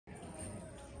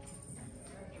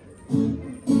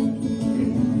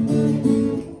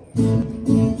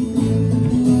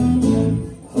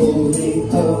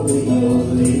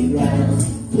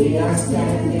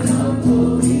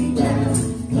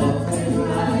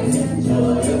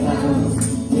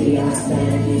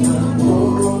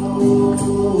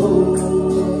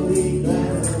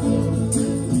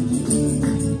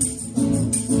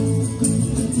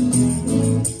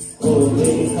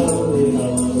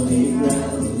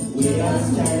We are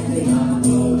standing on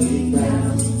holy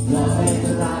ground. Love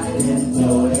and light and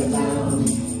joy abound.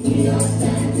 We are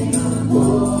standing on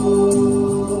holy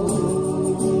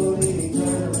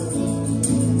ground.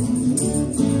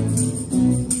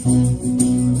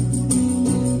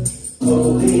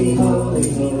 Holy, holy,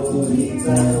 holy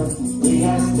ground. We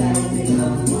are standing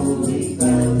on holy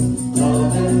ground.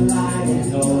 Love and light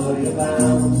and joy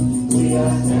abound. We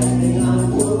are standing on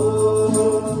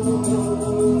holy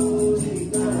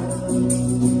ground.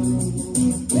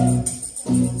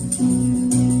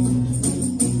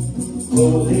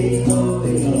 Holy,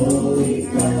 holy, holy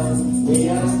ground. We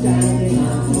are standing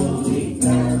on holy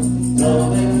ground.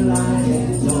 Love and light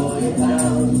and joy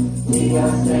abound. We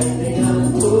are standing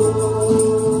on holy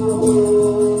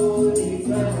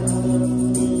ground.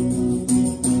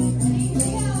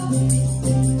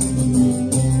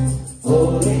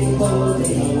 Holy,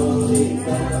 holy, holy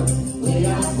ground. We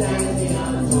are standing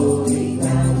on holy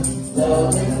ground.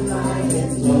 Love and light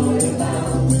and joy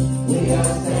abound. We are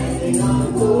standing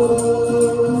on holy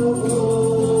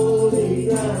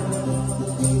ground.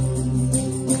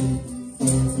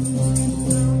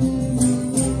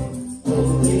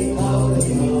 Holy,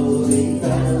 holy, holy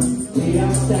ground. We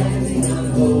are standing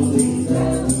on holy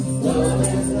ground. Love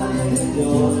and light and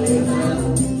joy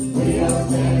abound. We are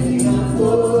standing on holy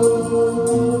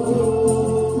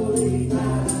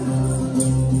ground.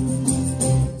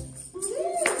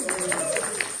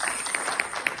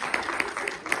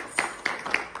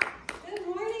 Good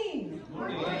morning.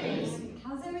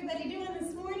 How's everybody doing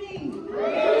this morning?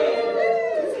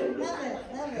 Love it,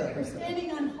 love it. We're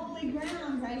standing on holy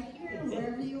ground right here,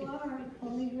 wherever you are.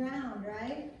 Holy ground,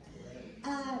 right?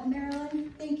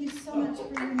 Marilyn, thank you so much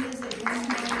for your music this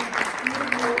morning.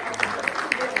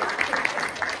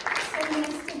 So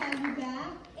nice to have you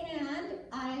back. And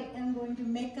I am going to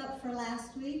make up for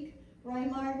last week. Roy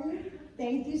Martin,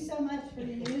 thank you so much for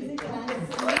your music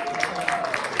last week.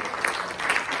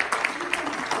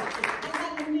 I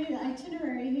have a new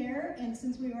itinerary here, and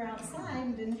since we were outside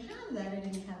and didn't have that, I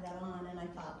didn't have that on, and I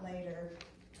thought later,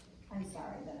 I'm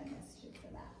sorry that I missed you for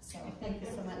that. So thank you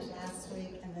so much last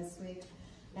week and this week.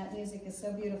 That music is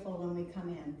so beautiful when we come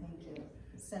in. Thank you.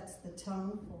 It sets the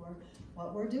tone for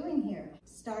what we're doing here.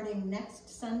 Starting next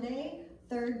Sunday,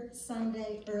 third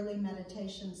Sunday early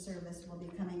meditation service will be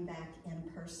coming back in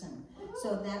person.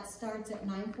 So that starts at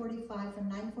 9:45, from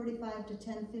 9:45 to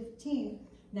 10:15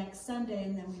 next Sunday,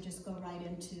 and then we just go right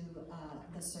into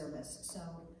the service. So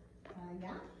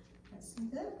yeah, that's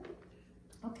good.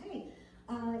 Okay,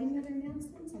 any other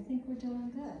announcements? I think we're doing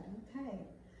good. Okay,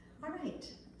 all right.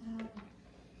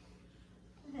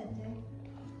 Go ahead, Dave.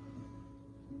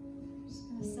 Just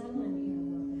gonna settle in here a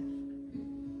little bit.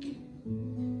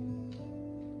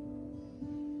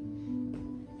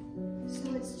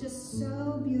 So it's just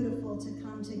so beautiful to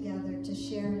come together to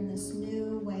share in this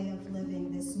new way of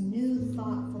living, this new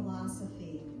thought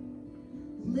philosophy,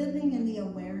 living in the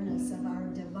awareness of our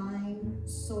divine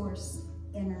source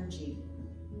energy,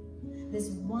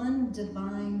 this one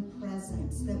divine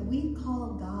presence that we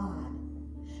call God,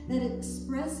 that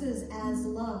expresses as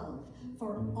love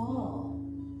for all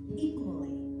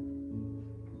equally.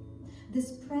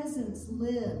 This presence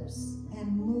lives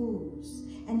and moves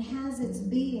and has its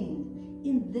being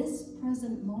in this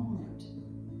present moment,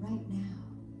 right now.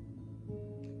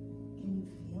 Can you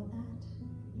feel that?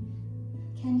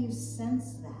 Can you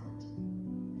sense that?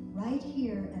 Right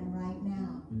here and right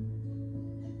now.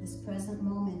 This present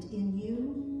moment in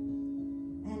you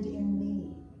and in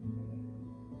me.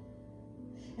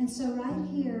 And so right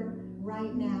here,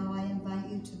 right now, I invite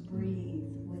you to breathe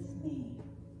with me.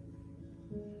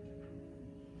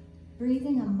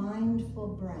 Breathing a mindful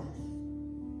breath.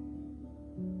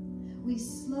 We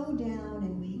slow down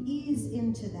and we ease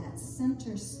into that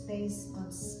center space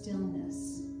of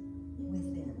stillness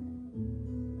within.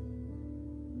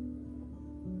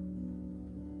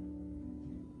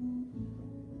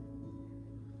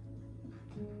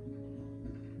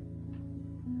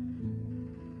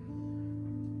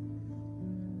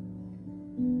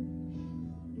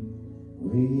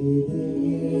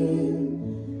 Breathing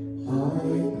in, I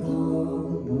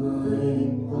calm my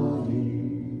body.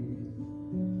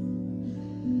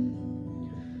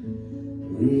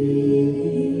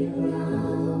 Breathing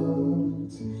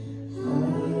out, I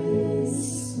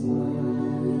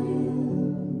smile.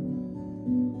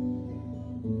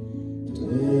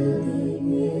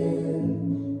 Dwelling in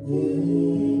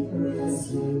the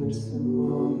present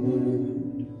moment.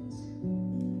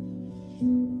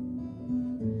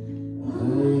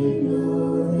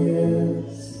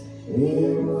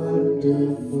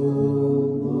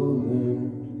 Wonderful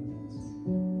moment.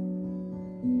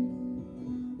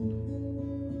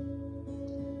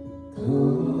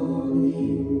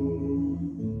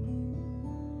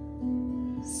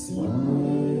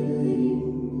 smiling,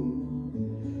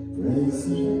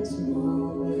 present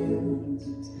moment,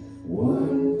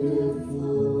 wonderful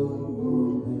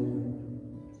moment.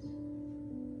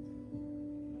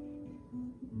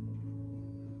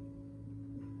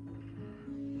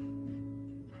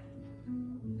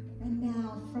 And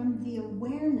now, from the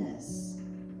awareness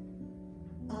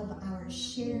of our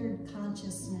shared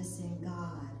consciousness in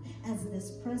God as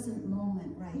this present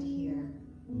moment right here,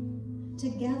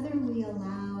 together we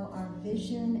allow our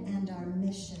vision and our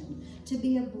mission to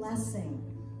be a blessing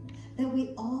that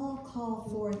we all call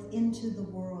forth into the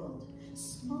world,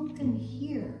 spoken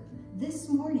here this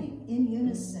morning in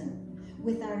unison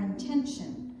with our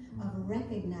intention of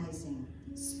recognizing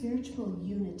spiritual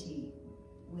unity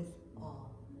with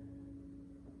all.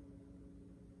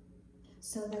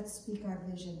 So let's speak our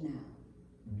vision now.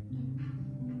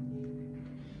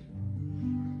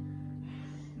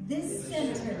 This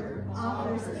center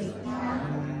offers a path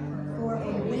for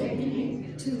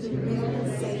awakening to the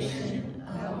realization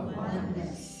of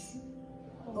oneness.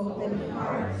 Open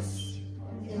hearts,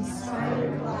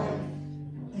 inspired life,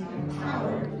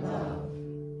 empowered love.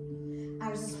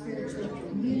 Our spiritual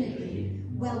community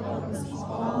welcomes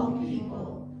all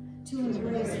people to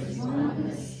embrace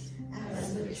oneness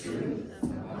as the truth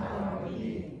of our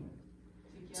being.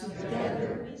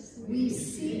 Together, we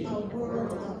see a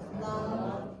world of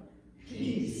love,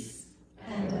 peace,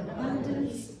 and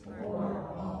abundance for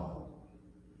all.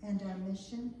 And our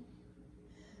mission?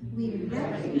 We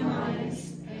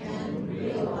recognize and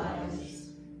realize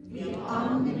the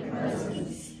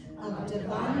omnipresence of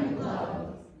divine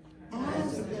love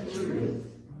as the truth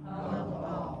of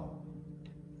all.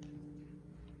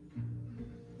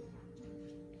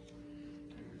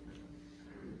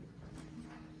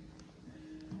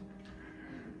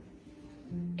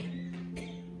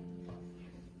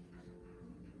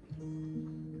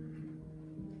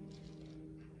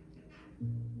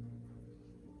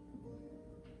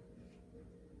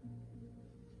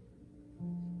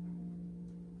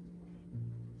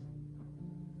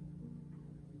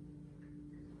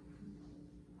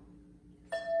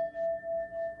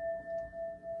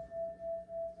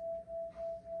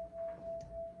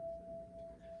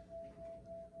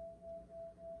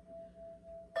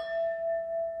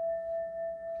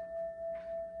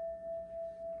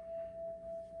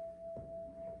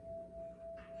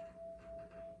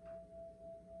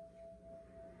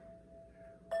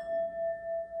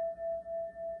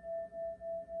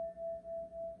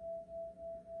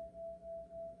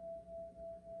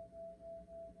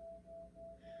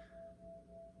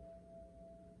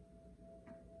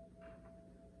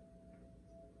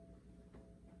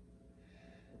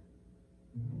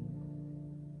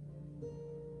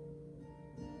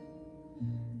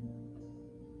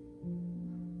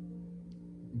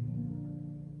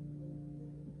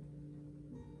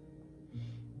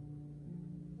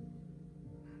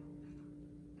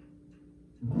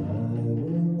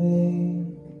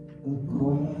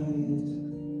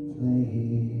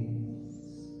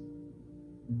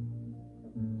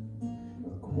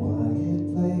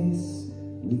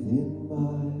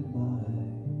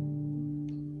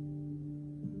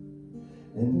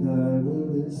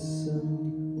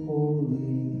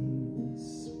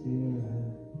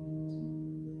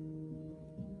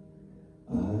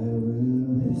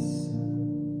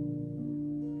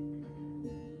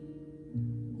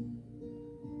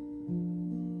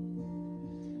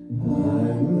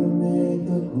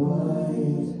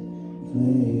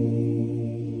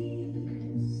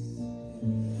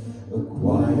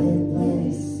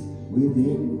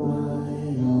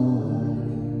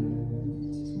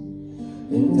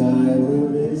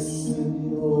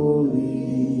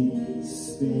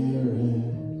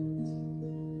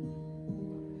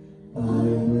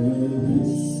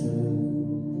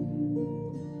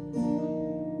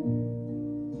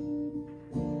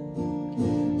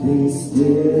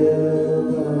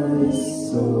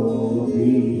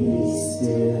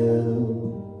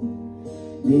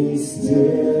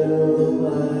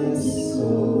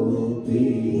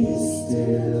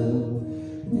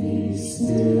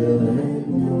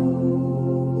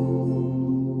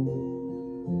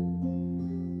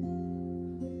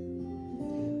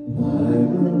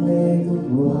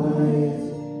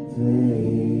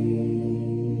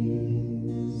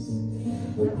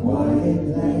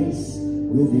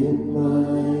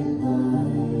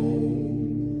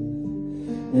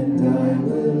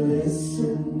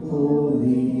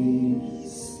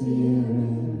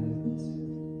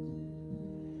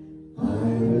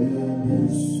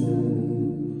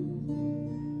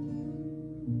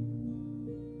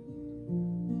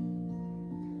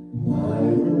 My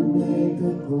make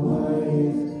a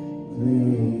quiet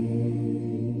place.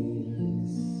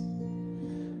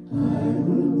 I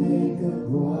will make a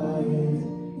quiet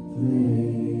place.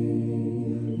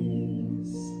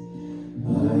 I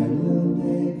will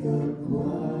make a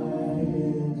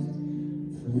quiet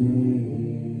place.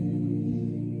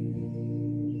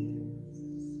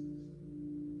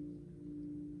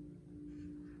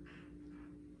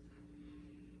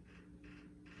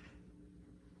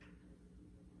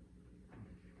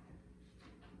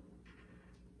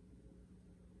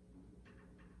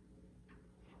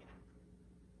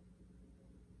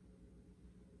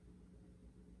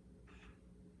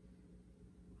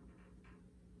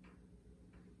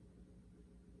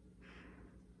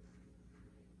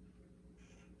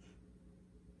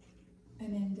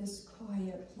 And in this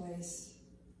quiet place,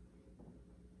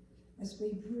 as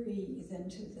we breathe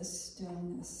into the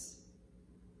stillness,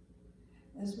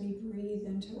 as we breathe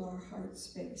into our heart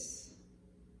space,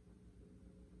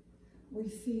 we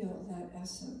feel that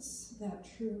essence, that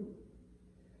true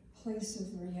place of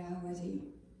reality,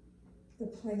 the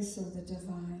place of the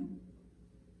divine.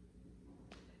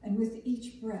 And with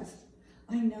each breath,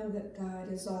 I know that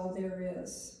God is all there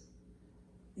is,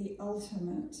 the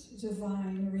ultimate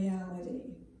divine reality,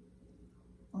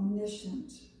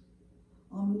 omniscient,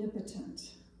 omnipotent,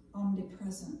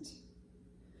 omnipresent.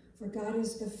 For God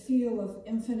is the feel of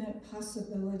infinite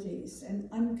possibilities and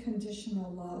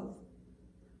unconditional love,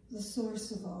 the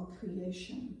source of all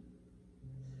creation.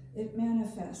 It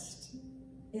manifests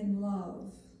in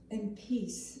love, in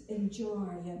peace, in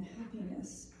joy, and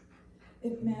happiness.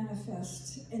 It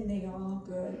manifests in the all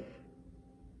good.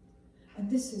 And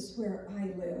this is where I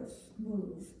live,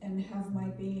 move, and have my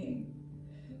being,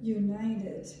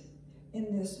 united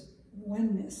in this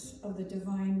oneness of the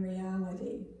divine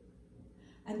reality.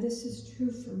 And this is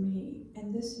true for me,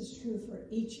 and this is true for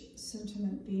each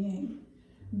sentient being.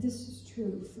 This is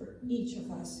true for each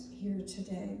of us here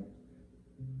today.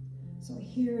 So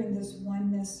here in this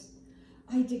oneness,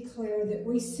 I declare that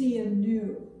we see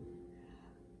anew,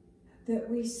 that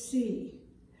we see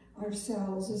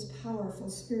ourselves as powerful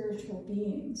spiritual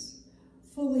beings,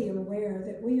 fully aware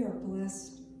that we are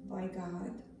blessed by God,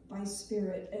 by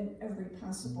Spirit in every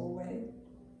possible way.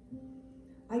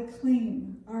 I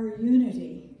claim our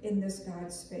unity in this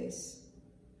God space,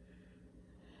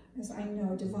 as I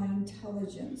know divine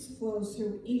intelligence flows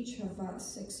through each of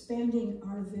us, expanding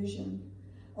our vision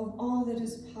of all that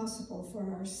is possible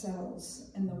for ourselves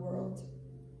and the world.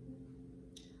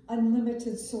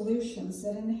 Unlimited solutions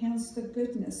that enhance the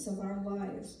goodness of our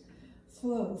lives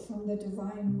flow from the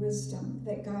divine wisdom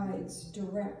that guides,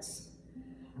 directs,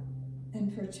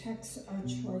 and protects our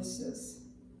choices.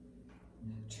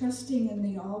 Trusting in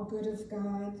the all good of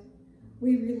God,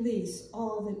 we release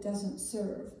all that doesn't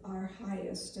serve our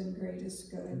highest and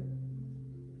greatest good.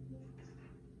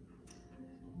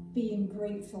 Being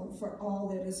grateful for all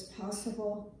that is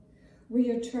possible,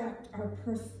 we attract our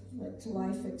perfect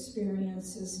life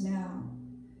experiences now,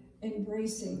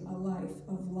 embracing a life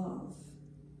of love,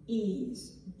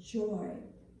 ease, joy,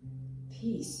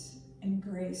 peace, and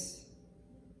grace.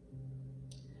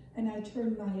 And I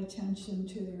turn my attention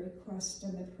to the request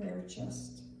in the prayer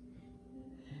chest,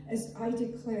 as I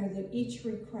declare that each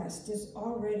request is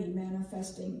already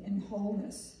manifesting in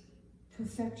wholeness,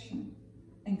 perfection,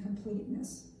 and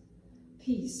completeness,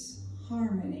 peace,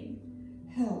 harmony,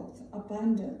 health,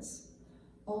 abundance.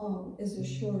 All is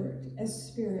assured as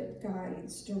Spirit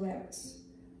guides, directs,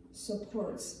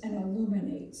 supports, and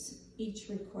illuminates each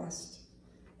request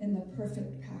in the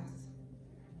perfect path.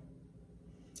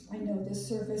 I know this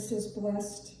service is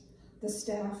blessed. The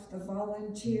staff, the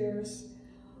volunteers,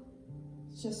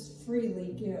 just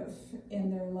freely give in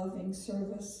their loving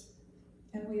service.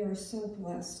 And we are so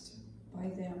blessed by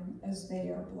them as they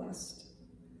are blessed.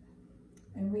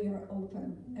 And we are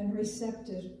open and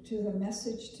receptive to the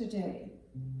message today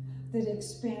that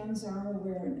expands our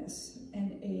awareness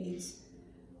and aids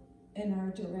in our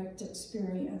direct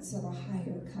experience of a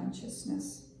higher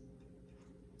consciousness.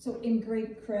 So in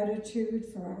great gratitude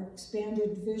for our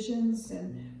expanded visions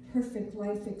and perfect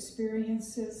life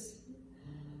experiences,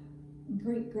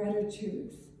 great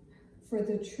gratitude for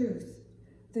the truth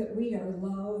that we are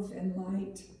love and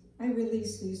light, I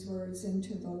release these words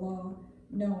into the law,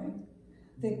 knowing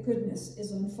that goodness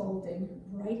is unfolding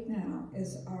right now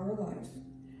as our life,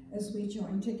 as we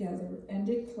join together and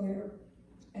declare,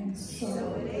 and so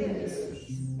it is.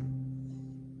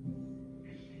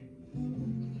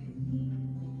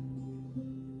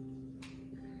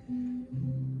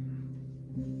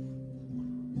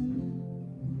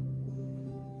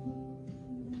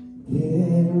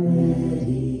 Get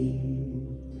ready,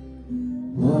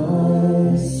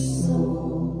 my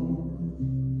soul.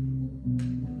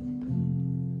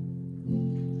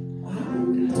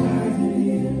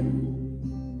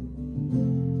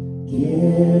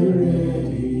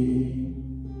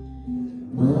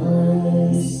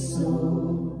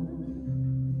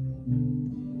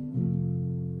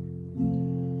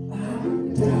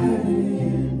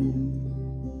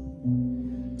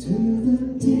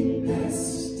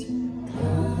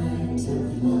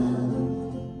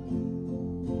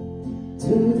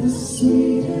 to the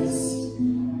sweetest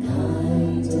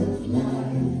kind of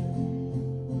life.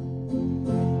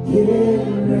 Get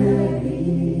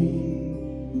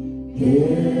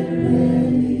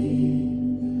ready,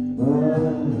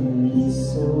 my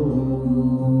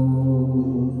soul.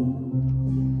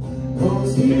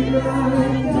 'Cause here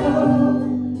I go,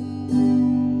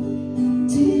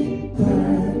 deeper,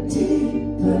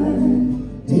 deeper,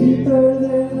 deeper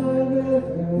than I've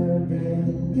ever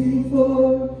been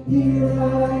before. Here I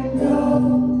go,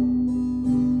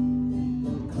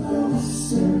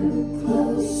 closer,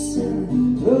 closer,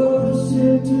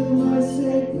 closer to my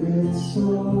sacred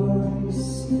source.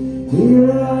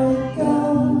 Here I go,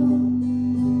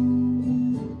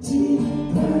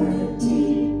 deeper,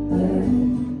 deeper,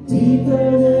 deeper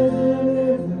than I've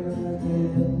ever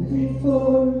been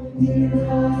before. Here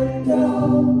I go,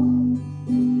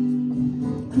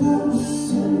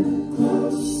 closer,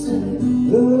 closer,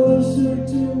 closer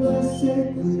to my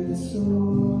sacred source.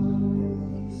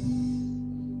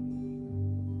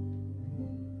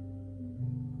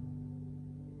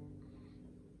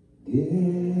 Get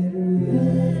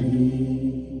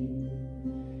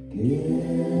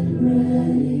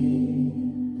ready,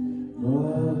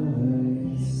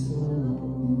 my soul.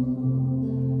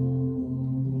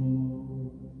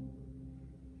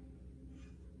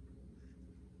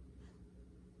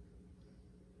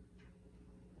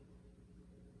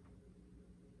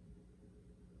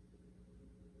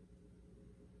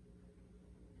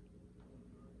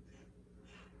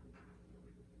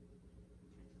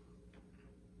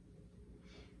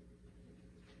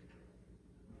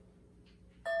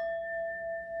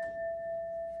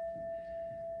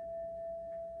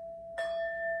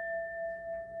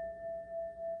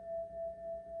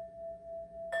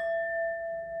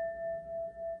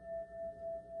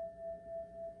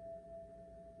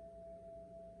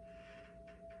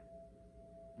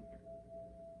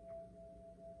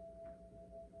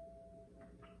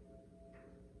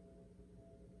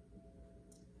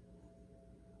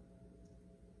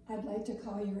 I'd like to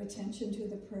call your attention to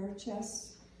the prayer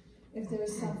chest. If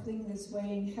there's something that's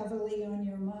weighing heavily on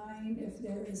your mind, if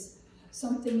there is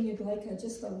something you'd like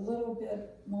just a little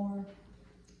bit more,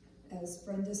 as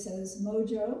Brenda says,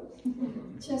 mojo,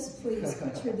 just please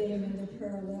put your name in the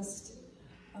prayer list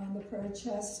on the prayer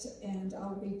chest, and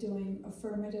I'll be doing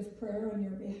affirmative prayer on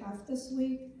your behalf this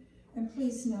week. And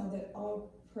please know that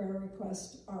all prayer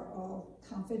requests are all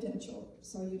confidential,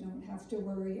 so you don't have to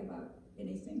worry about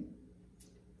anything.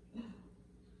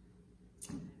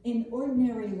 In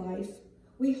ordinary life,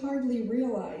 we hardly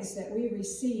realize that we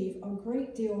receive a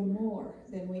great deal more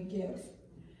than we give,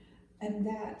 and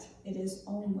that it is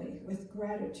only with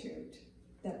gratitude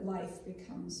that life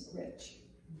becomes rich.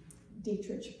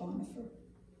 Dietrich Bonhoeffer.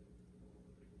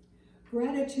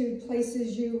 Gratitude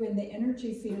places you in the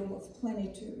energy field of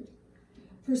plenitude.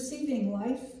 Perceiving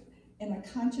life in a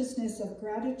consciousness of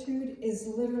gratitude is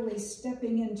literally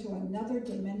stepping into another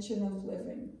dimension of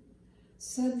living.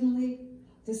 Suddenly,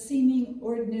 the seeming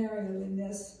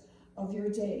ordinariness of your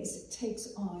days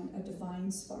takes on a divine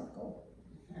sparkle.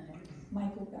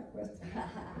 Michael Beckwith.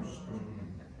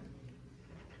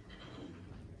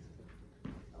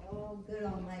 Oh, good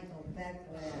old Michael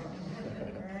Beckwith.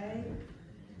 All right.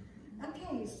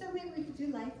 Okay, so maybe we could do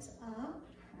lights up.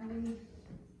 Are we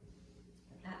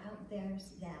out there?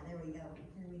 Yeah, there we go.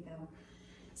 There we go.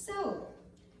 So,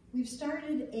 we've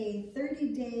started a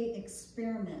 30-day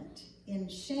experiment in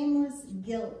shameless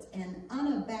guilt and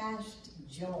unabashed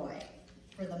joy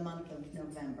for the month of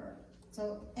November.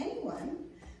 So anyone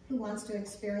who wants to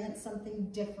experience something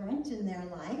different in their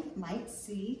life might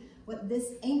see what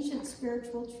this ancient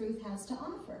spiritual truth has to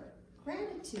offer.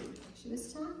 Gratitude, she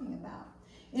was talking about.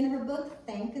 In her book,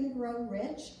 Thank and Grow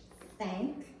Rich,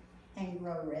 Thank and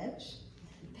Grow Rich,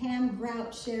 Pam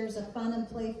Grout shares a fun and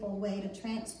playful way to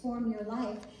transform your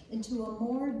life into a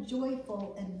more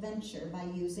joyful adventure by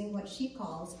using what she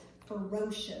calls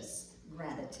ferocious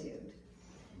gratitude.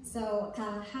 So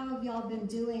how have y'all been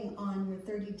doing on your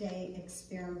 30-day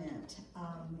experiment?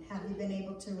 Have you been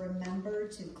able to remember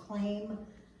to claim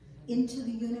into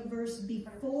the universe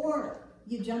before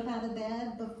you jump out of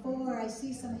bed? Before I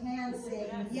see some hands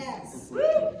saying yes,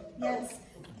 yes.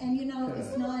 And you know,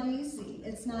 it's not easy.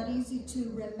 It's not easy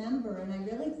to remember. And I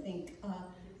really think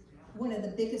one of the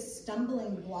biggest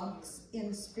stumbling blocks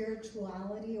in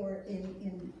spirituality or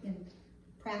in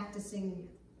practicing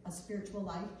a spiritual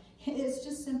life is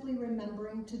just simply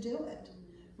remembering to do it.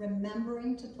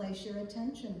 Remembering to place your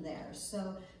attention there.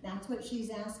 So that's what she's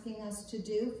asking us to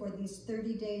do for these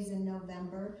 30 days in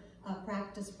November.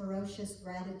 Practice ferocious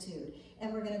gratitude.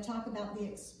 And we're going to talk about the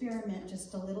experiment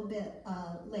just a little bit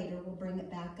later. We'll bring it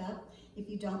back up. If If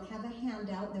you don't have a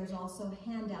handout, there's also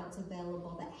handouts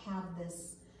available that have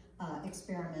this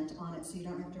experiment on it, so you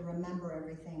don't have to remember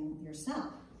everything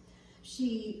yourself.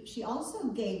 She also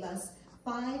gave us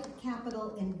 5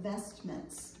 capital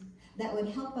investments that would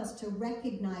help us to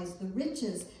recognize the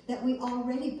riches that we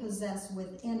already possess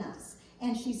within us.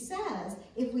 And she says,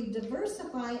 if we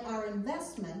diversify our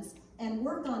investments and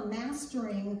work on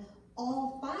mastering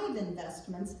all 5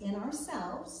 investments in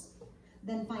ourselves,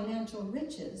 then financial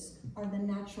riches are the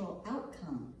natural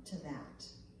outcome to that.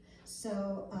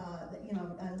 So, you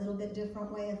know, a little bit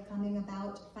different way of coming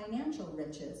about financial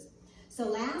riches. So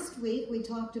last week we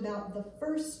talked about the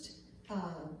first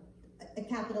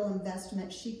capital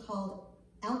investment she called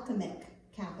alchemic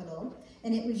capital,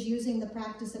 and it was using the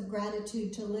practice of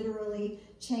gratitude to literally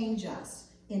change us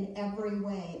in every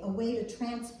way, a way to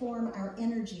transform our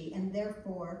energy and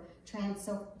therefore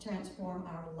transform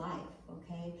our life,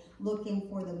 okay? Looking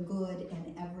for the good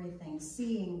in everything,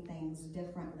 seeing things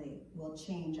differently will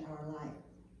change our life.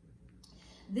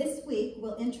 This week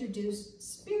we'll introduce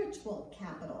spiritual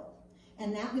capital,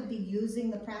 and that would be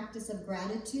using the practice of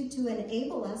gratitude to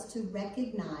enable us to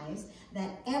recognize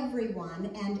that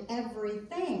everyone and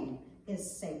everything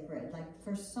is sacred. Like the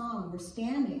first song, we're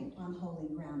standing on holy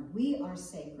ground. We are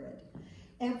sacred.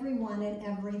 Everyone and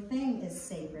everything is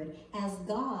sacred, as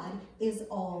God is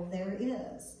all there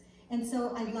is. And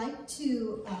so I'd like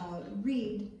to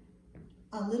read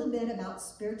a little bit about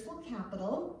spiritual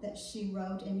capital that she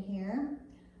wrote in here.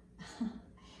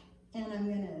 And I'm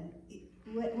going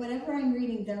to, whatever I'm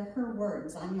reading, they're her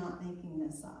words. I'm not making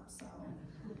this up, so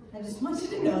I just want you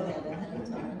to know that ahead of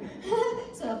time.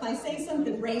 So if I say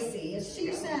something racy,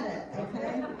 she said it,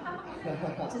 okay?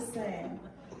 Just saying.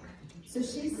 So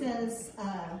she says,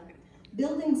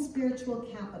 building spiritual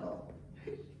capital.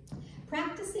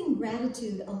 Practicing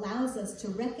gratitude allows us to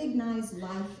recognize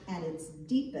life at its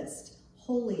deepest,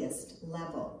 holiest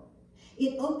level.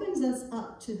 It opens us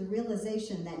up to the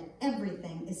realization that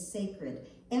everything is sacred,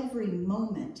 every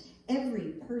moment,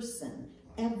 every person,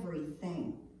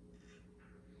 everything.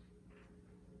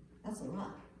 That's a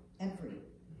lot. Every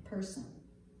person.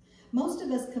 Most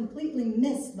of us completely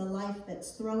miss the life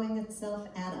that's throwing itself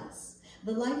at us,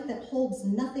 the life that holds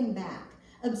nothing back,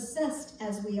 obsessed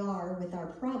as we are with our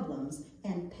problems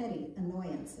and petty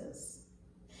annoyances.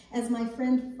 As my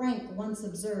friend Frank once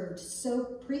observed,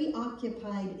 so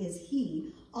preoccupied is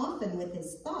he, often with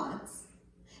his thoughts,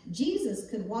 Jesus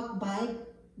could walk by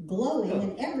glowing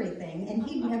in everything and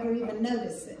he'd never even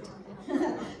notice it.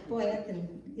 Boy,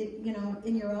 you know,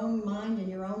 in your own mind and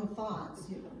your own thoughts,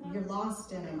 you're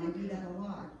lost in them. I do that a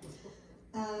lot.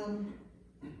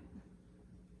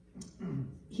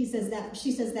 She says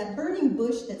that burning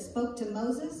bush that spoke to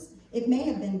Moses, it may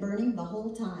have been burning the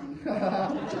whole time.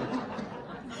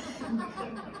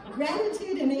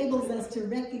 Gratitude enables us to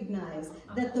recognize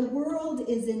that the world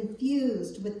is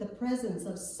infused with the presence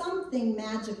of something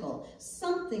magical,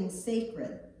 something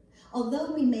sacred.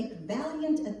 Although we make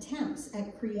valiant attempts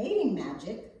at creating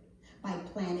magic by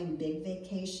planning big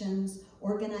vacations,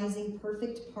 organizing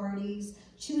perfect parties,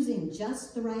 choosing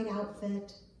just the right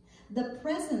outfit, the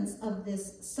presence of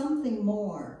this something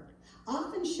more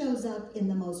often shows up in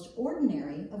the most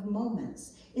ordinary of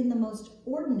moments, in the most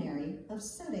ordinary of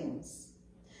settings.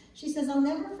 She says, I'll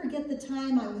never forget the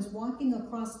time I was walking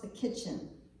across the kitchen.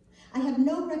 I have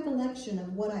no recollection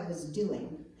of what I was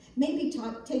doing. Maybe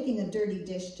taking a dirty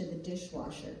dish to the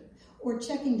dishwasher or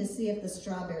checking to see if the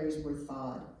strawberries were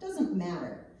thawed. Doesn't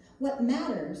matter. What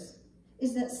matters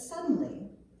is that suddenly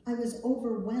I was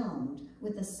overwhelmed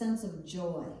with a sense of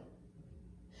joy,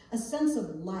 a sense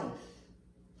of life,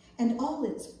 and all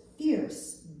its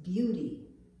fierce beauty.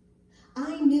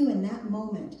 I knew in that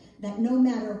moment that no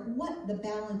matter what the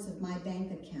balance of my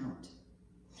bank account,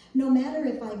 no matter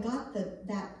if I got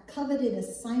that coveted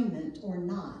assignment or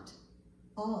not,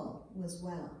 all was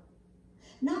well.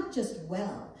 Not just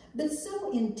well, but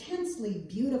so intensely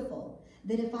beautiful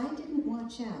that if I didn't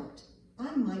watch out,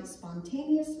 I might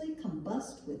spontaneously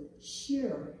combust with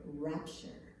sheer rapture.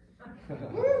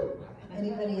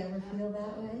 Anybody ever feel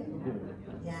that way?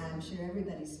 Yeah, I'm sure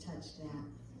everybody's touched that.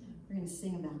 We're going to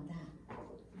sing about that.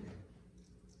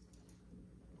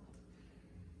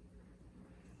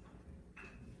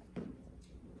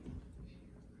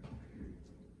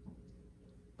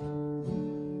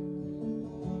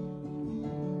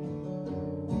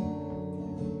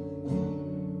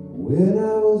 When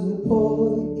I was a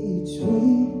boy, each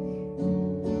week,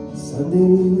 Sunday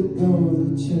we would go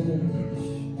to church,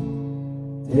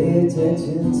 pay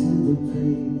attention to the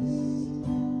priest.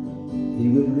 He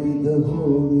would read the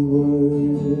holy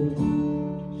word,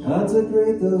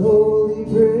 consecrate the holy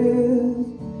bread,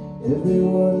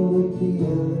 everyone would be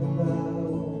yelling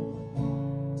loud.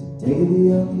 Today the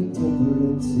only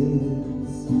difference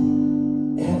is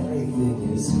everything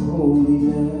is holy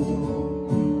now.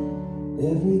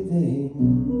 Everything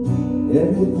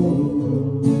is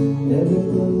holy now.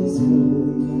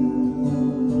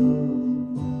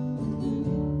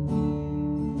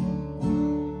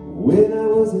 When I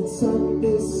was in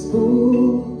Sunday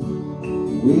school,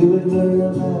 we would learn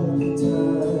about the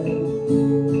time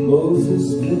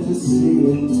Moses split the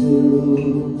sea in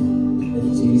two, and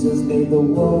Jesus made the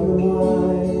water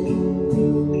wine.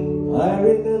 I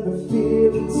remember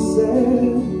feeling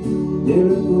sad,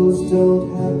 miracles don't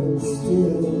happen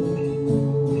still,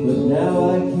 but now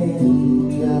I can't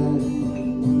keep track,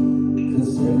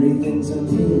 'cause everything's a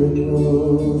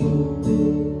miracle.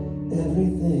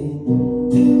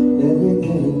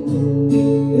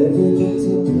 Everything's a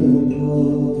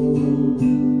miracle.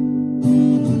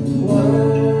 Why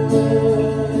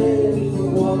the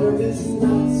water is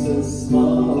not so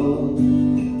small,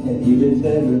 and even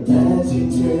better magic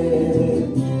trick,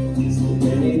 so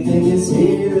anything is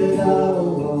here at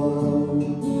all.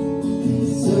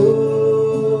 So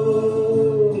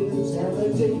the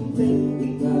challenging thing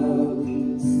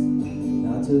becomes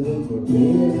not to look for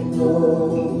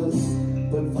miracles,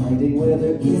 but finding where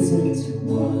there isn't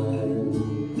one.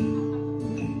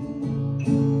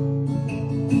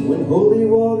 When holy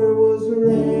water was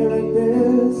rare at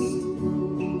best,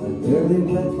 I barely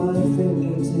wet my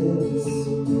fingertips,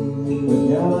 but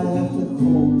now I have to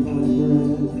hold my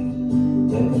breath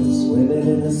like I'm swimming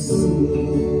in a sea.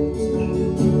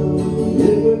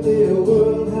 It would be a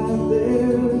world out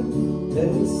there that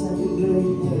would second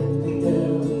grade hand me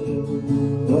down,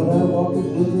 but I walk it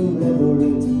with a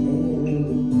reverent hand,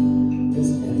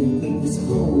 'cause everything is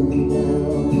holy now.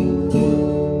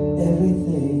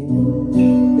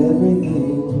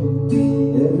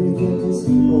 Everything is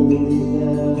holy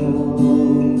now.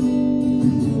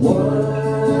 Why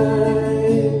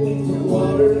the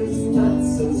water is not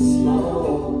so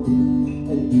small,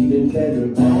 and even better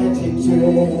magic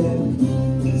trick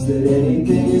is that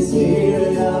anything is here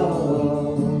at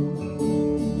all.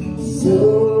 So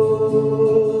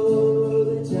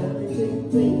the challenging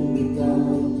thing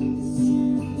becomes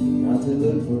not to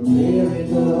look for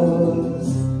miracles,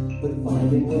 but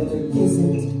finding where there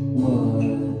isn't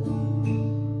one.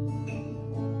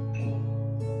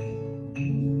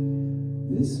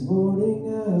 This morning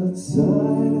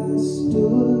outside I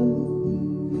stood,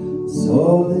 saw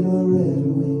a little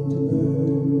red-winged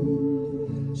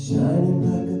bird shining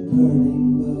like a burning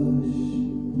bush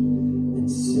and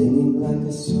singing like a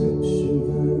scripture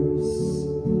verse.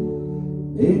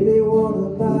 Made me want to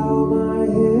bow my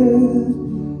head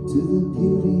to the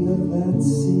beauty of that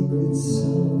secret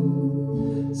song.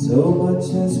 So much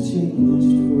has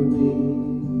changed for me.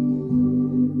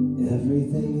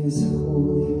 Everything is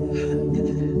holy now.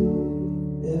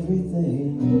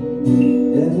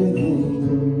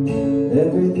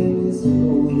 Everything is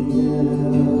holy now.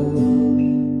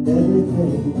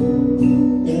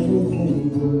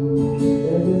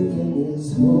 Everything is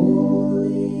holy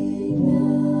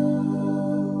now.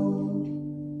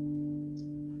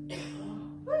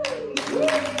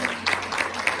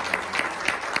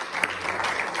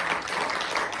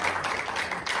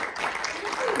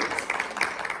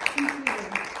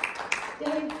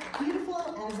 Dave, beautiful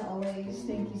as always.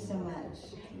 Thank you so much.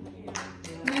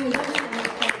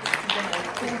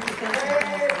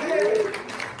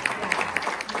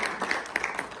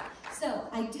 So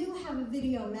I do have a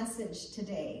video message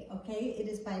today, okay? It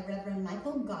is by Rev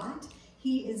Michael Gott.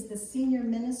 He is the senior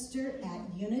minister at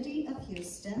Unity of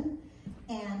Houston.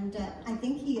 And I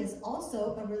think he is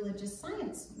also a religious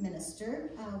science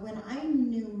minister. When I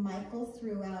knew Michael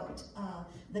throughout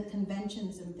the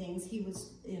conventions and things, he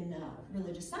was in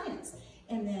religious science.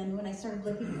 And then when I started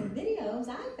looking for videos,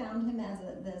 I found him as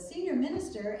the senior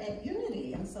minister at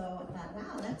Unity. And so I thought,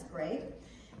 wow, that's great.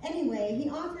 Anyway, he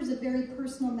offers a very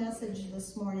personal message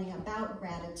this morning about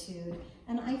gratitude,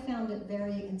 and I found it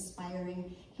very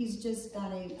inspiring. He's just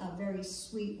got a very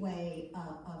sweet way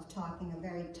of talking, a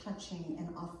very touching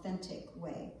and authentic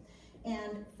way.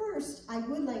 And first, I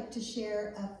would like to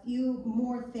share a few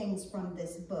more things from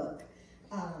this book.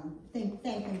 Thank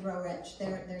and Grow Rich,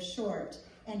 they're short.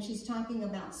 And she's talking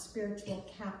about spiritual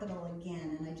capital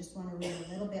again, and I just want to read a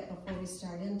little bit before we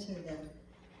start into the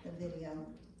video.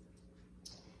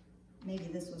 Maybe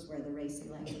this was where the racy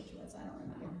language was, I don't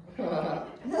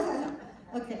remember.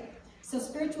 Okay, so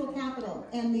spiritual capital,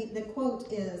 and the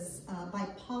quote is by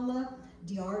Paula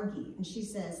Diargi, and she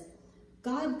says,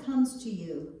 God comes to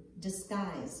you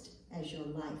disguised as your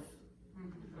life.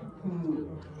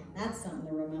 That's something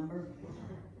to remember.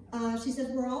 She says,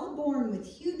 we're all born with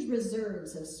huge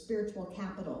reserves of spiritual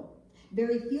capital.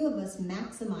 Very few of us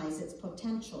maximize its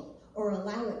potential or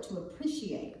allow it to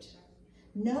appreciate.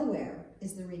 Nowhere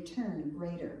is the return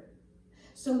greater.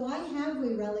 So why have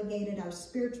we relegated our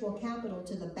spiritual capital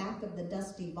to the back of the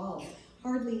dusty vault,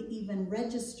 hardly even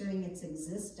registering its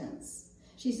existence?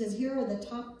 She says, here are the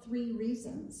top 3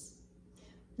 reasons.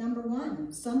 Number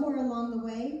 1, somewhere along the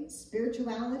way,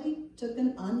 spirituality took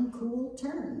an uncool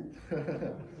turn.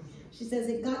 She says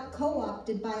it got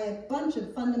co-opted by a bunch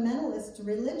of fundamentalist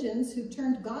religions who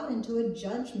turned God into a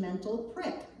judgmental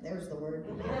prick. There's the word.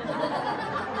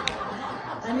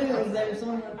 I knew it was there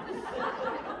somewhere.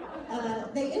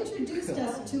 They introduced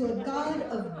us to a God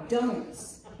of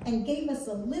don'ts and gave us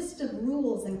a list of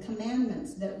rules and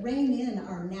commandments that rein in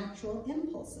our natural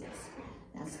impulses.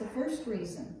 That's the first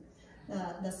reason.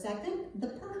 The second, the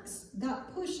perks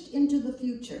got pushed into the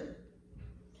future.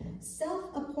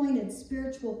 Self-appointed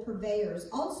spiritual purveyors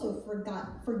also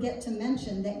forget to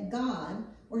mention that God,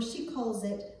 or she calls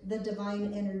it the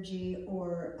divine energy,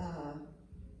 or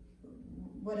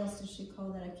what else does she call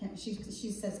that? She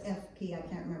says FP, I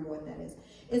can't remember what that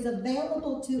is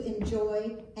available to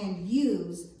enjoy and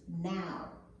use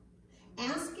now.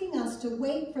 Asking us to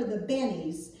wait for the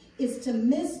bennies is to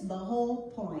miss the whole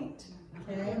point,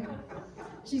 okay?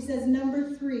 She says,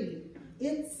 number 3,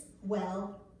 it's,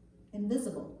 well,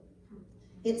 invisible.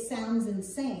 It sounds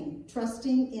insane,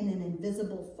 trusting in an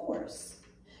invisible force,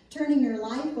 turning your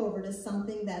life over to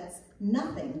something that's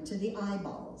nothing to the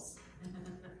eyeballs.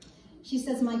 She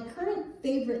says, my current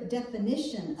favorite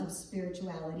definition of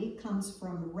spirituality comes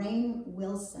from Rainn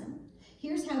Wilson.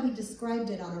 Here's how he described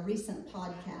it on a recent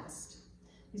podcast.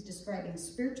 He's describing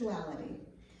spirituality.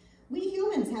 We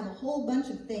humans have a whole bunch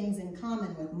of things in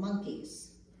common with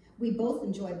monkeys. We both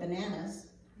enjoy bananas,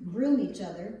 groom each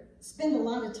other, spend a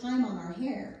lot of time on our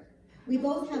hair. We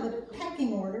both have a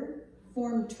pecking order,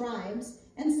 form tribes,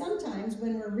 and sometimes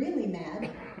when we're really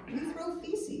mad, we throw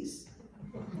feces.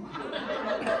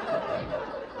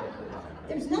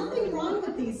 There's nothing wrong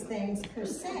with these things per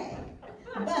se,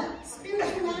 but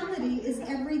spirituality is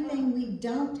everything we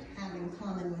don't have in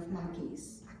common with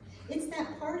monkeys. It's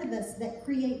that part of us that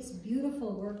creates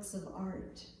beautiful works of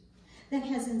art, that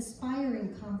has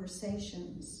inspiring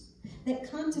conversations, that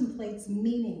contemplates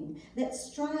meaning, that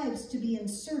strives to be in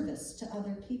service to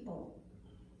other people.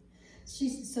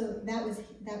 So that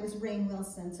was Rainn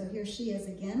Wilson. So here she is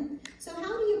again. So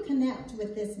how do you connect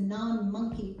with this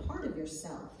non-monkey part of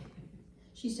yourself?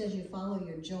 She says you follow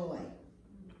your joy.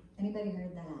 Anybody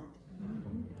heard that?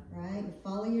 Right? You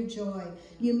follow your joy.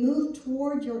 You move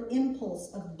toward your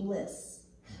impulse of bliss.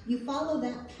 You follow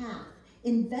that path.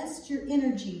 Invest your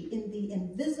energy in the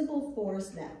invisible force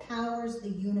that powers the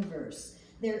universe.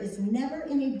 There is never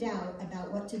any doubt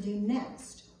about what to do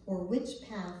next or which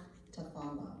path to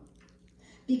follow.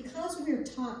 Because we're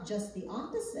taught just the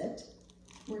opposite,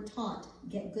 we're taught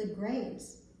get good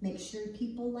grades, make sure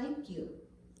people like you,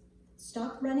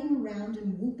 stop running around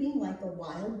and whooping like a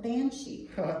wild banshee.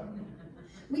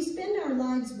 We spend our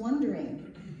lives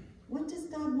wondering, what does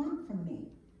God want from me?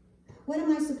 What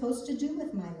am I supposed to do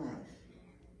with my life?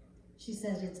 She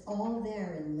says it's all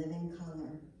there in living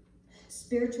color.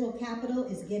 Spiritual capital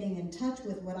is getting in touch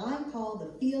with what I call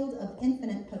the field of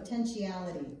infinite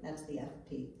potentiality. That's the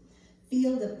FP.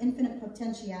 Field of infinite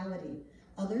potentiality.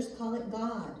 Others call it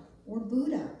God, or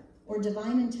Buddha, or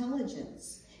divine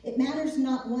intelligence. It matters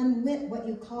not one whit what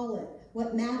you call it.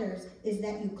 What matters is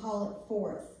that you call it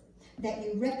forth, that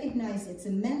you recognize its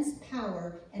immense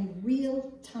power and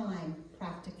real-time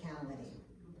practicality.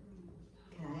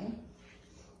 Okay?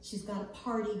 She's got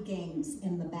party games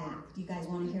in the back. Do you guys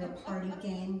want to hear a party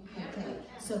game? Okay,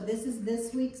 so this is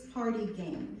this week's party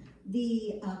game.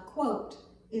 The quote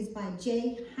is by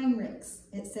J. Heinrichs.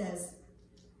 It says,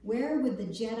 "Where would the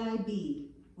Jedi be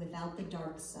without the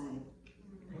dark side?"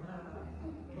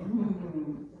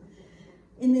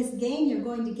 In this game, you're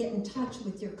going to get in touch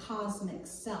with your cosmic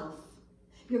self.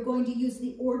 You're going to use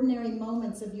the ordinary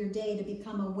moments of your day to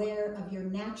become aware of your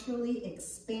naturally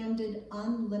expanded,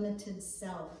 unlimited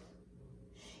self.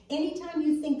 Anytime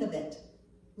you think of it,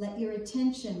 let your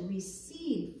attention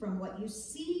recede from what you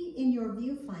see in your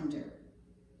viewfinder.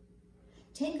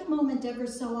 Take a moment ever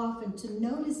so often to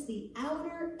notice the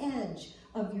outer edge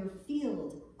of your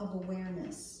field of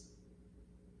awareness.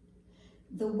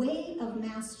 The Way of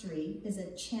Mastery is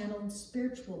a channeled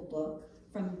spiritual book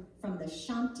from the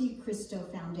Shanti Christo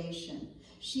Foundation.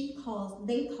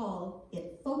 They call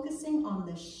it focusing on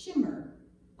the shimmer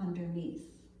underneath.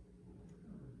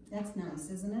 That's nice,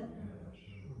 isn't it?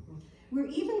 We're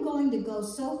even going to go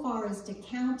so far as to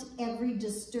count every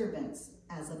disturbance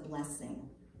as a blessing.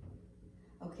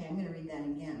 Okay, I'm going to read that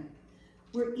again.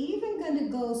 We're even going to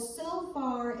go so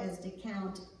far as to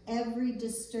count every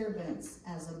disturbance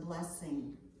as a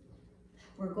blessing.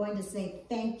 We're going to say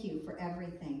thank you for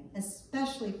everything,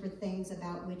 especially for things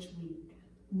about which we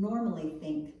normally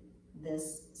think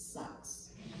this sucks.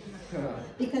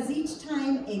 Because each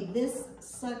time a this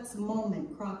sucks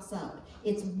moment crops up,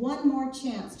 it's one more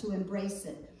chance to embrace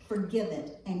it, forgive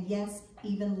it, and yes,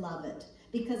 even love it.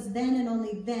 Because then and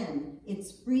only then,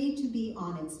 it's free to be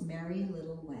on its merry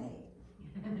little way.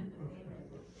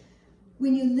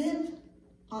 When you live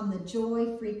on the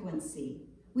joy frequency,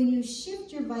 when you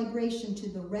shift your vibration to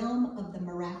the realm of the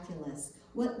miraculous,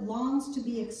 what longs to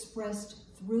be expressed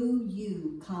through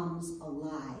you comes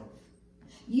alive.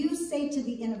 You say to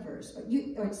the universe,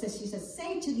 she says,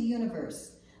 say to the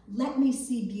universe, let me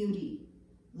see beauty,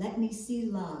 let me see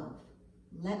love,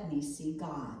 let me see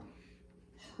God.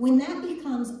 When that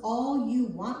becomes all you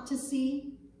want to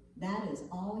see, that is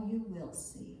all you will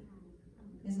see.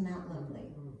 Isn't that lovely?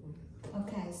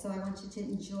 Okay, so I want you to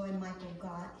enjoy Michael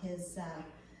Gott. His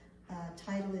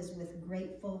title is With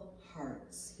Grateful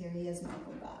Hearts. Here he is,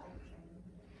 Michael Gott.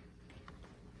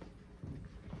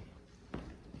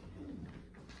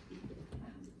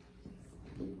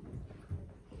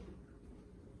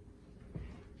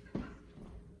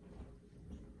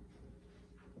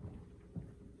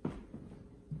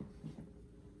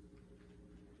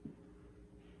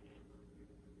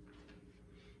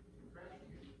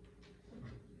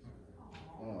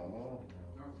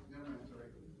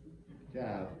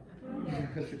 Yeah.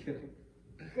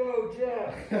 Go,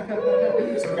 Jeff!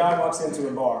 Some guy walks into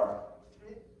a bar.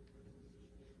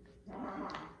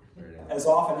 As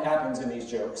often happens in these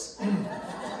jokes.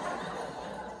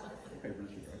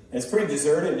 It's pretty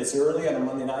deserted. It's early on a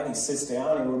Monday night. He sits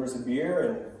down, he orders a beer,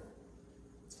 and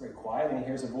it's very quiet, and he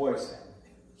hears a voice.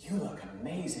 You look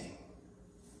amazing.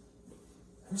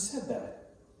 Who said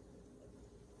that?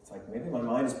 It's like, maybe my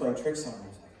mind is playing tricks on me.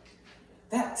 He's like,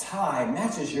 that tie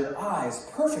matches your eyes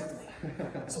perfectly.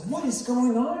 So what is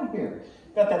going on here?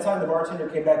 About that time, the bartender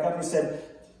came back up and he said,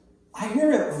 I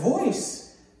hear a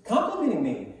voice complimenting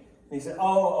me. And he said,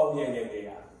 oh,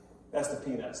 yeah. That's the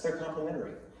peanuts. They're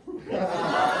complimentary.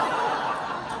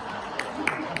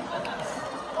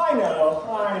 I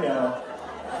know.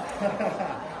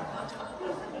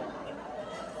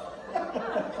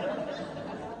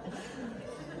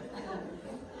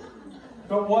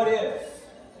 But what if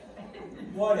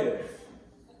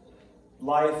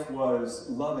life was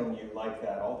loving you like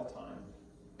that all the time?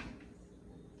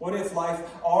 What if life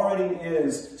already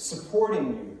is supporting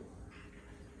you,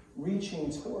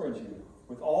 reaching toward you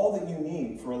with all that you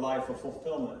need for a life of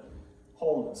fulfillment,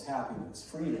 wholeness, happiness,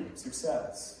 freedom,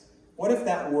 success? What if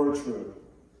that were true?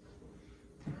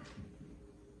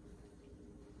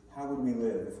 How would we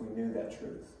live if we knew that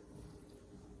truth?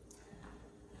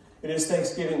 It is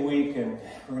Thanksgiving week, and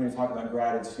we're going to talk about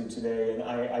gratitude today, and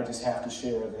I just have to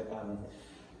share that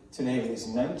today is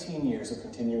 19 years of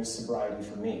continuous sobriety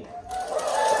for me.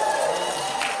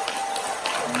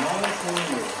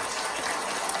 19 years.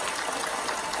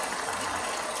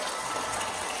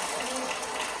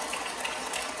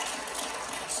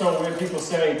 So when people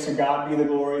say, to God be the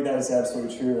glory, that is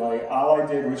absolutely true. All I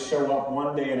did was show up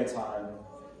one day at a time,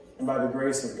 and by the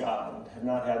grace of God, have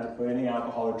not had to put any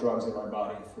alcohol or drugs in my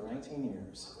body for 19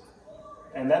 years.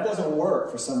 And that doesn't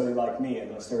work for somebody like me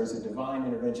unless there is a divine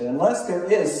intervention, unless there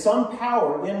is some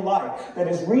power in life that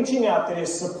is reaching out, that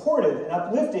is supportive and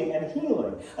uplifting and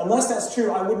healing. Unless that's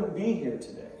true, I wouldn't be here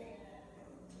today.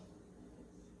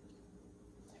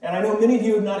 And I know many of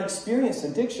you have not experienced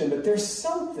addiction, but there's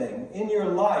something in your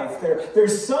life.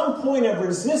 There's some point of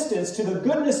resistance to the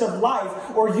goodness of life,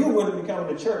 or you wouldn't be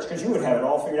coming to church because you would have it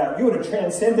all figured out. You would have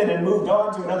transcended and moved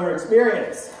on to another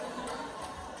experience.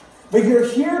 But you're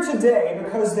here today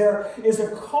because there is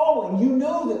a calling. You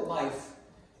know that life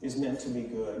is meant to be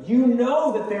good. You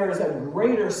know that there is a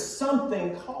greater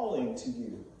something calling to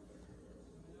you.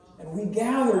 And we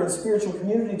gather in spiritual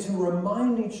community to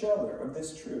remind each other of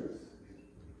this truth.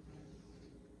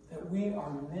 That we are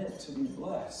meant to be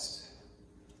blessed.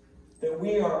 That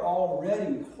we are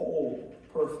already whole,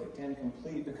 perfect, and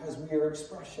complete because we are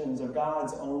expressions of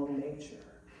God's own nature.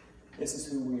 This is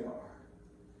who we are.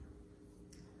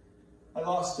 I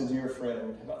lost a dear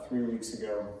friend about 3 weeks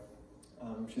ago.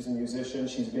 She's a musician.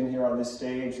 She's been here on this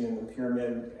stage and in the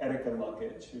Pyramid, Etika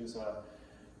Luckett.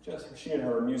 She and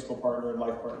her musical partner and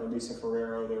life partner, Lisa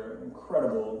Ferrero, they're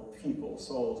incredible people,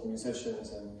 souls,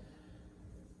 musicians, and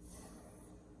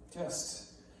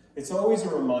it's always a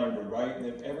reminder, right,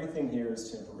 that everything here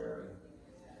is temporary.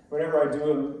 Whenever I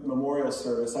do a memorial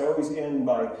service, I always end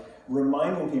by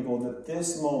reminding people that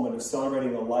this moment of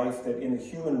celebrating a life that in the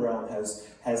human realm has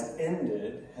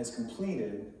ended, has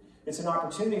completed, it's an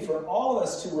opportunity for all of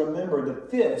us to remember that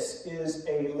this is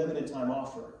a limited time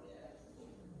offer.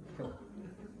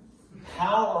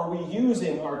 How are we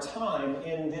using our time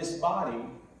in this body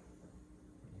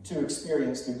to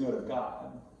experience the good of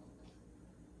God?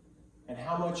 And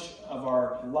how much of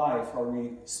our life are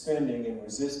we spending in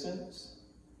resistance,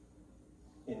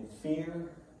 in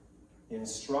fear, in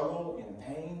struggle, in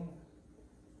pain?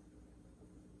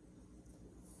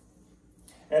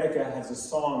 Etika has a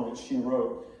song that she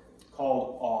wrote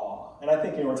called Awe. And I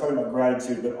think, we're talking about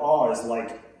gratitude, but awe is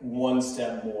like one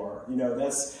step more.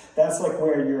 That's like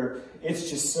where it's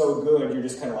just so good, you're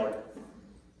just kind of like,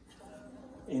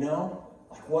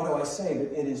 like, what do I say?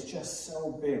 But it is just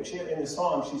so big. In the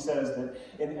song, she says that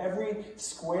in every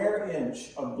square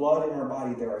inch of blood in our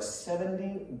body, there are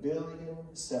 70 billion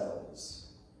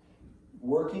cells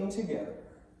working together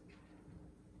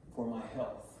for my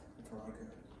health and for my good.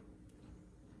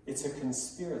 It's a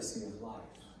conspiracy of life.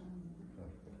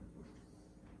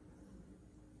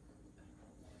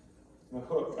 The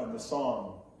hook of the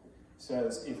song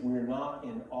says, if we're not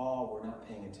in awe, we're not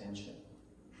paying attention.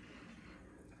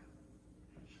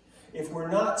 If we're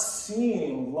not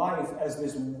seeing life as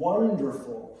this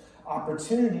wonderful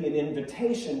opportunity and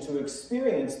invitation to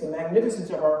experience the magnificence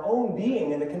of our own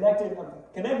being and the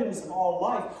connectedness of all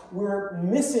life, we're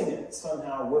missing it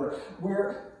somehow.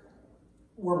 We're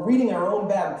reading our own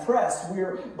bad press.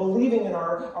 We're believing in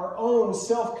our own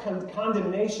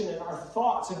self-condemnation, and our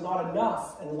thoughts are not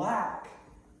enough and lack.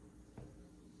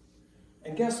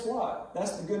 And guess what?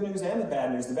 That's the good news and the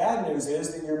bad news. The bad news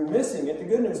is that you're missing it. The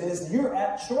good news is you're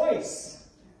at choice.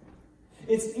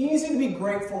 It's easy to be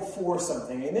grateful for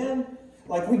something. Amen?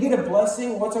 Like we get a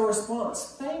blessing, what's our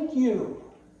response? Thank you.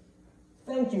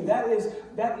 Thank you. That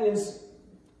is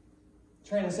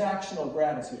transactional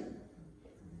gratitude.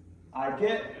 I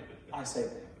say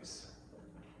thanks.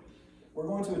 We're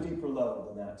going to a deeper level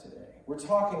than that today. We're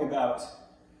talking about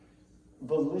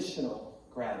volitional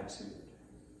gratitude.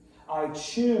 I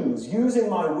choose, using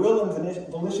my will and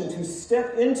volition, to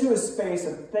step into a space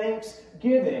of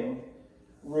thanksgiving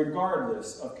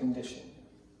regardless of condition.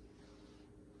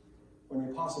 When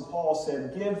the Apostle Paul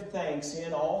said, give thanks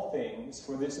in all things,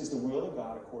 for this is the will of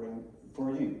God for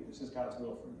you. This is God's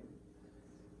will for you.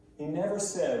 He never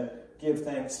said, give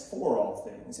thanks for all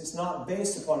things. It's not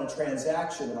based upon a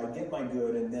transaction that I get my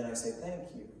good and then I say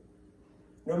thank you.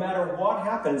 No matter what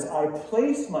happens, I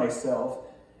place myself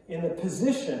in the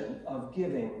position of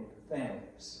giving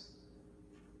thanks.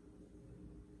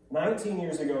 19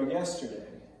 years ago yesterday,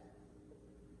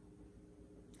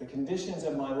 the conditions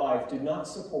of my life did not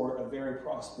support a very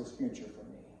prosperous future for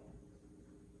me.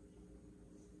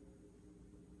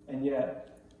 And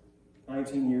yet,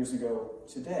 19 years ago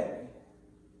today,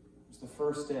 was the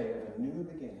first day of a new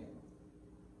beginning,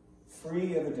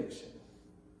 free of addiction.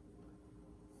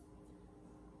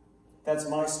 That's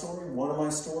my story, one of my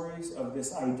stories of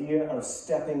this idea of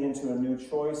stepping into a new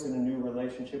choice and a new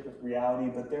relationship with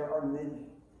reality, but there are many.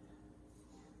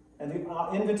 And the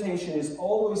invitation is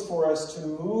always for us to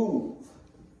move.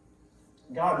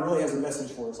 God really has a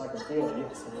message for us. I can feel it.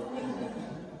 Yes.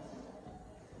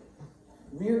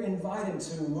 We're invited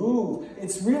to move.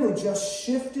 It's really just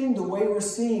shifting the way we're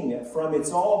seeing it from it's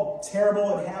all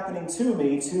terrible and happening to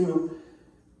me to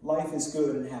life is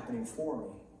good and happening for me.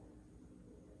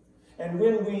 And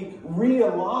when we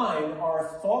realign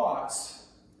our thoughts,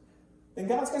 then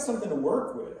God's got something to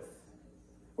work with.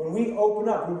 When we open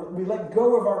up, we let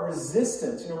go of our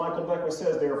resistance. Michael Gott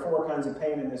says there are 4 kinds of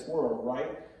pain in this world,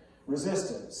 right?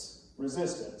 Resistance,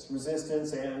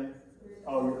 and,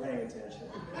 oh, you're paying attention.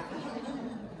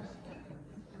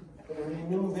 But when we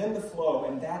move in the flow,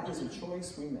 and that is a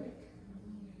choice we make.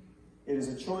 It is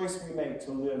a choice we make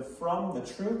to live from the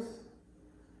truth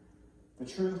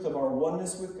of our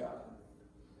oneness with God,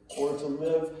 or to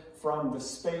live from the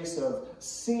space of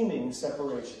seeming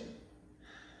separation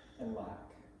and lack.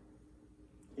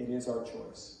 It is our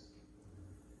choice.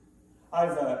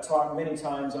 I've talked many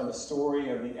times on the story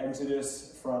of the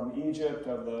Exodus from Egypt,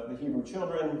 of the Hebrew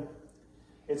children.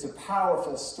 It's a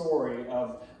powerful story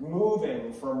of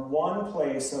moving from one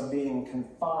place of being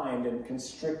confined and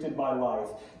constricted by life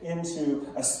into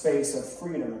a space of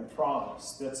freedom and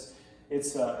promise.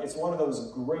 It's one of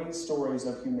those great stories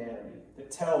of humanity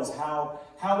that tells how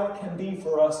it can be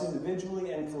for us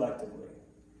individually and collectively.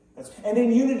 And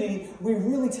in unity, we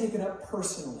really take it up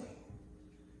personally.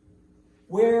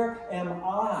 Where am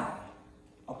I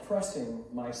oppressing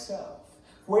myself?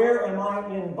 Where am I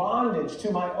in bondage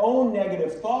to my own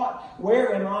negative thought?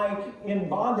 Where am I in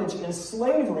bondage, in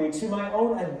slavery to my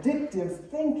own addictive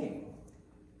thinking?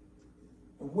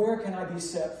 And where can I be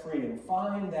set free and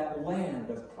find that land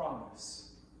of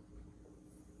promise?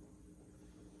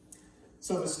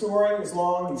 So the story is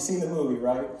long. You've seen the movie,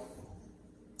 right?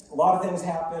 A lot of things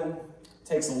happen. It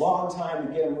takes a long time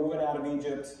to get them moving out of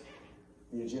Egypt.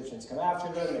 The Egyptians come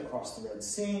after them. They cross the Red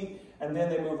Sea. And then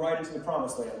they move right into the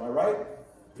Promised Land. Am I right?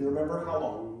 If you remember how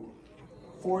long?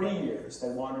 40 years they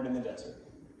wandered in the desert.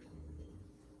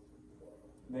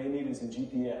 They needed some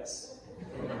GPS.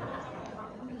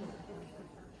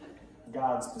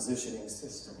 God's positioning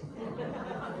system.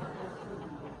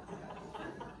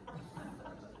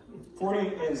 40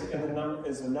 is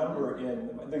a number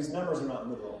in, these numbers are not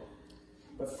literal,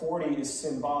 but 40 is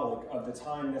symbolic of the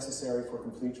time necessary for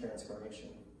complete transformation.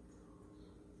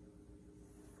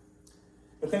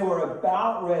 But they were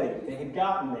about ready. They had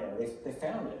gotten there. They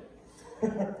found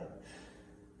it.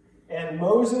 And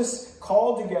Moses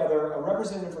called together a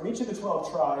representative from each of the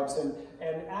 12 tribes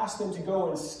and asked them to go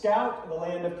and scout the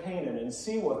land of Canaan and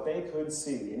see what they could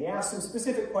see. And he asked them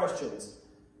specific questions.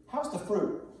 How's the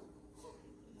fruit?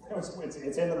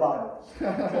 It's in the Bible.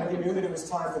 He knew that it was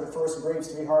time for the first grapes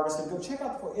to be harvested. Go check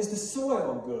out is the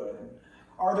soil good?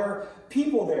 Are there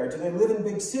people there? Do they live in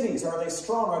big cities? Are they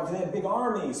strong? Do they have big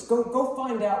armies? Go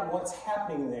find out what's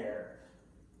happening there.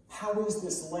 How is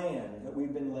this land that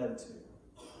we've been led to?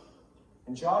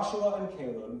 And Joshua and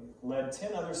Caleb led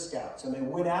 10 other scouts, and they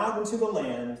went out into the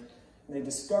land, and they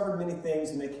discovered many things,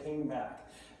 and they came back.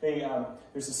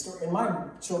 There's a story in my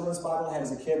children's Bible I had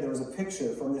as a kid. There was a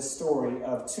picture from this story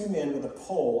of two men with a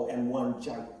pole and one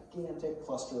gigantic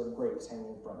cluster of grapes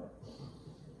hanging from it.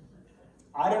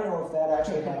 I don't know if that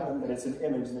actually happened, but it's an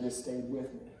image that has stayed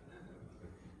with me.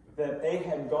 That they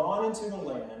had gone into the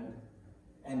land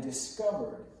and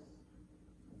discovered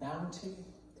bounty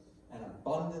and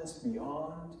abundance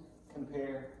beyond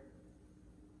compare.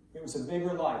 It was a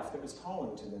bigger life that was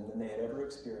calling to them than they had ever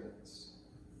experienced.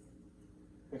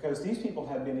 Because these people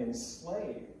had been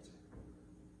enslaved,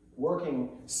 working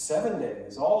 7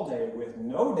 days, all day, with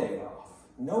no day off,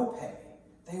 no pay.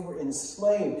 They were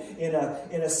enslaved in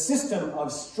a system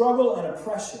of struggle and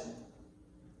oppression.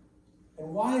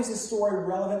 And why is this story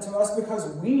relevant to us? Because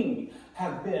we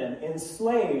have been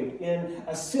enslaved in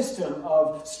a system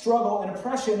of struggle and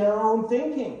oppression in our own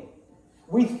thinking.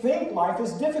 We think life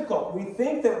is difficult. We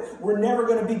think that we're never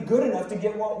going to be good enough to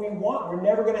get what we want. We're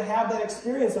never going to have that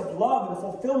experience of love and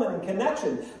fulfillment and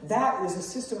connection. That is a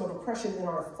system of oppression in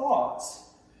our thoughts.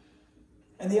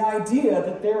 And the idea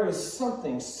that there is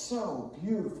something so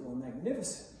beautiful and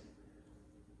magnificent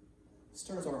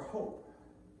stirs our hope,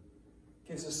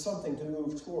 gives us something to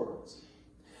move towards.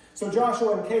 So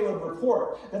Joshua and Caleb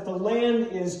report that the land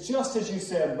is just as you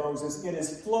said, Moses. It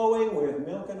is flowing with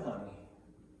milk and honey.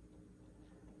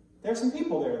 There's some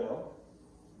people there, though.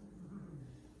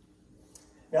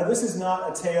 Now, this is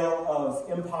not a tale of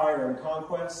empire and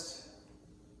conquest.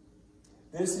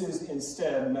 This is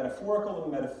instead metaphorical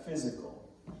and metaphysical.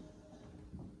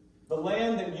 The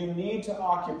land that you need to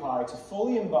occupy to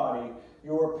fully embody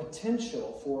your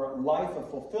potential for life of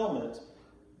fulfillment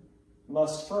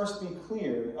must first be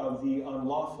cleared of the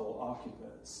unlawful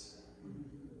occupants.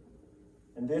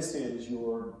 And this is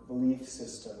your belief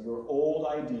system, your old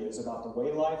ideas about the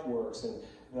way life works, and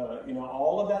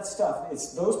all of that stuff.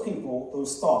 It's those people,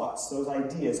 those thoughts, those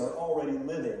ideas are already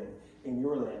living in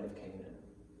your land of Canaan.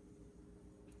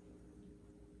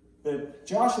 But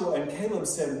Joshua and Caleb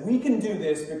said, we can do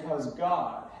this because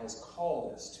God has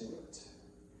called us to it.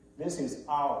 This is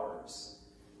ours.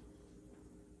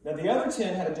 Now, the other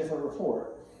 10 had a different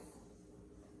report.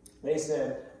 They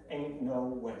said, ain't no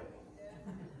way.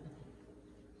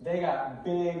 They got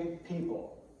big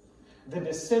people. The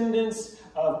descendants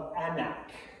of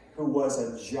Anak, who was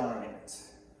a giant.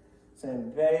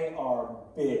 Saying they are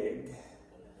big.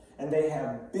 And they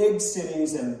have big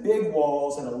cities and big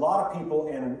walls and a lot of people.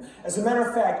 And as a matter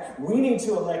of fact, we need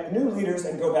to elect new leaders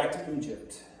and go back to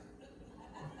Egypt.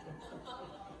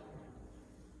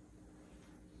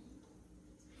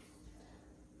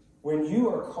 When you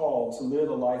are called to live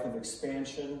a life of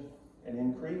expansion and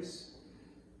increase,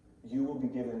 you will be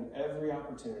given every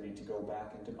opportunity to go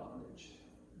back into bondage.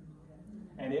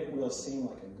 And it will seem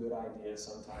like a good idea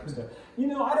sometimes to,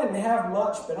 I didn't have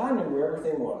much, but I knew where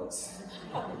everything was.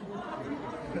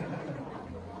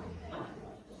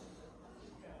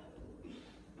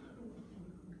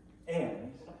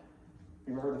 And,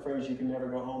 you ever heard the phrase, you can never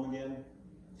go home again?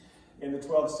 In the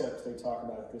 12 steps, they talk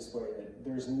about it this way, that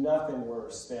there's nothing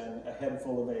worse than a head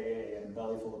full of AA and a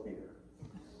belly full of beer.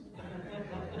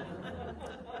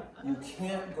 You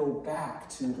can't go back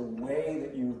to the way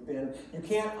that you've been. You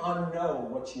can't unknow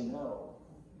what you know.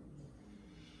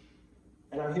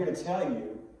 And I'm here to tell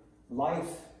you,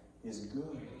 life is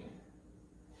good.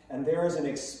 And there is an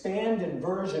expanded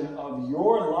version of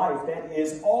your life that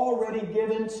is already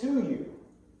given to you.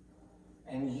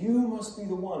 And you must be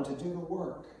the one to do the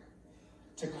work,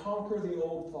 to conquer the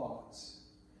old thoughts,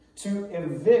 to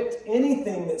evict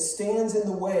anything that stands in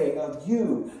the way of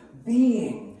you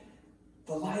being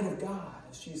the light of God,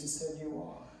 as Jesus said you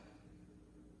are.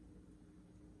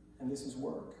 And this is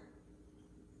work.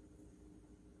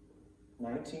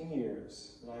 19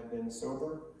 years that I've been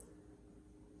sober.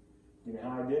 You know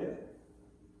how I did it?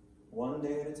 One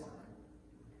day at a time.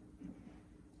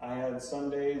 I had some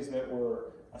days that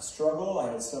were a struggle.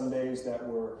 I had some days that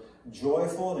were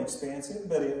joyful and expansive,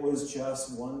 but it was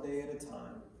just one day at a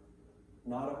time.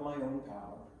 Not of my own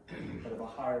power, but of a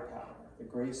higher power, the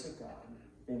grace of God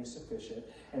being sufficient.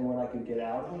 And when I could get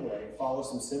out of the way, follow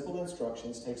some simple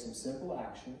instructions, take some simple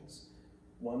actions,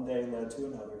 one day led to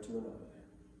another, to another.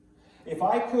 If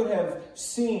I could have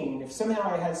seen, if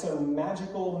somehow I had some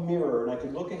magical mirror and I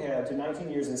could look ahead to 19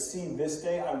 years and see this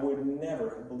day, I would never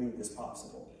have believed this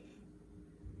possible.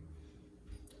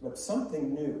 But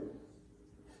something new,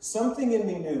 something in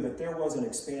me knew that there was an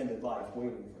expanded life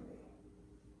waiting for me.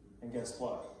 And guess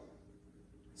what?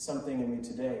 Something in me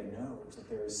today knows that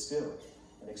there is still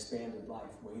an expanded life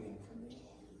waiting for me.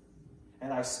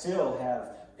 And I still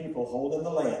have people holding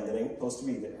the land that ain't supposed to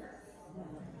be there.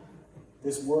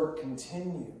 This work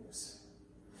continues.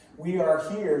 We are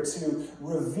here to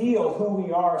reveal who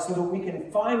we are so that we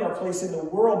can find our place in the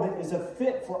world that is a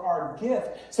fit for our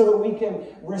gift, so that we can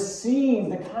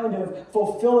receive the kind of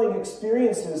fulfilling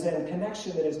experiences and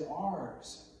connection that is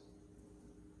ours.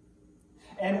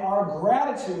 And our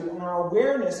gratitude and our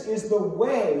awareness is the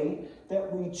way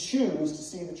that we choose to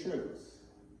see the truth.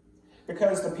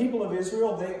 Because the people of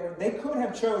Israel, they could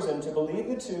have chosen to believe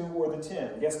the 2 or the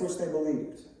 10. Guess which they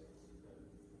believed?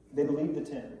 They believed the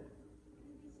 10.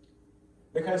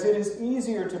 Because it is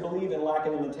easier to believe in lack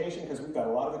and limitation because we've got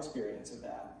a lot of experience of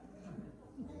that.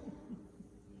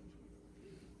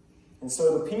 And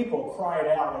so the people cried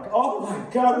out like, "Oh my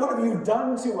God, what have you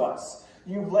done to us?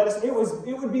 You've led us. It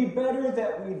would be better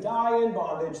that we die in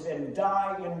bondage than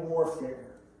die in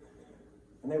warfare."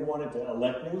 And they wanted to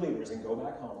elect new leaders and go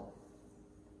back home.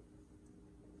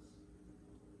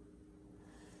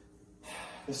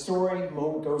 The story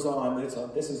goes on.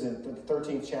 This is in the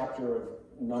 13th chapter of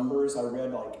Numbers. I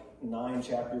read like 9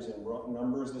 chapters in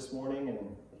Numbers this morning,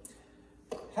 and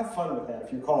have fun with that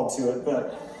if you're called to it.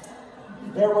 But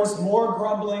there was more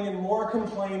grumbling and more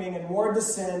complaining and more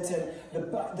dissent. And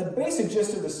the basic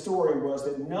gist of the story was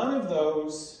that none of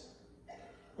those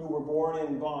who were born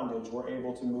in bondage were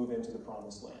able to move into the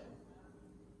promised land.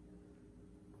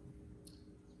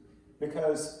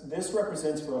 Because this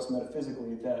represents for us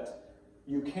metaphysically that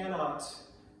you cannot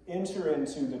enter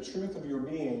into the truth of your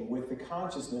being with the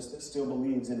consciousness that still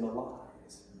believes in the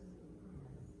lies.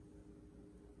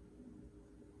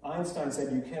 Einstein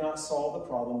said you cannot solve the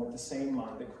problem with the same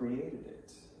mind that created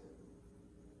it.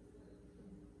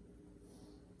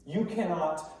 You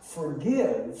cannot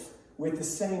forgive with the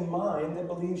same mind that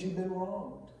believes you've been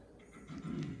wronged.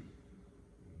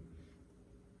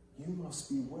 You must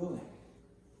be willing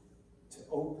to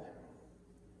open,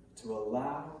 to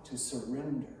allow, to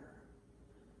surrender.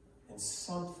 And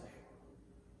something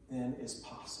then is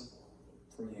possible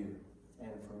for you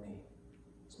and for me.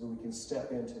 So that we can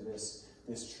step into this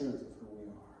truth of who we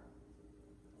are.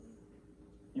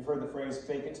 You've heard the phrase,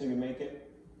 fake it till you make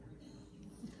it?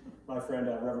 My friend,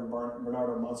 Reverend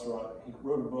Bernardo Montserrat, he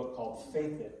wrote a book called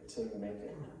Faith It Till You Make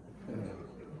It.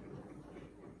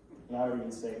 And I would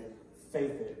even say,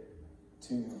 faith it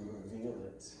till you reveal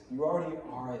it. You already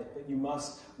are it, but you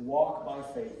must walk by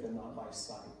faith and not by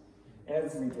sight.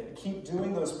 Every day. Keep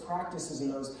doing those practices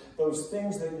and those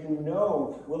things that you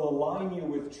know will align you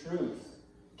with truth.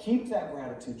 Keep that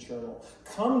gratitude journal.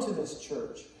 Come to this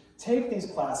church. Take these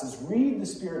classes. Read the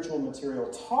spiritual material.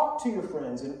 Talk to your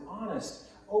friends in honest,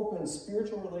 open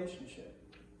spiritual relationship.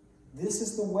 This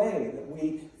is the way that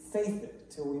we faith it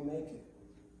till we make it.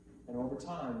 And over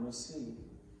time, we'll see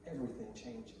everything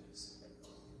changes.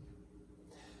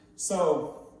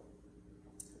 So,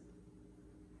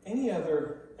 any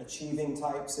other achieving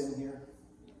types in here?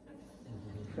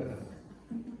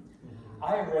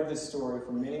 I have read this story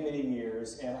for many, many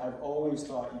years, and I've always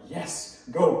thought, yes,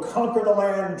 go conquer the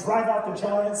land, drive out the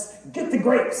giants, get the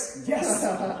grapes. Yes,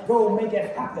 go make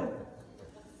it happen.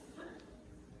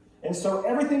 And so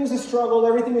everything is a struggle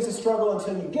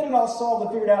until you get it all solved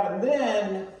and figured out, and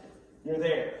then you're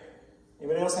there.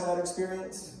 Anybody else have that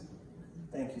experience?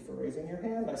 Thank you for raising your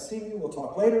hand. I see you. We'll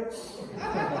talk later.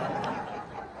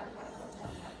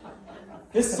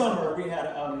 This summer, we had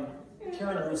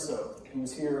Karen Russo, who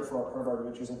was here for one of our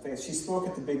Adventures in Faith. She spoke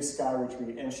at the Big Sky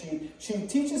Retreat, and she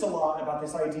teaches a lot about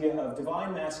this idea of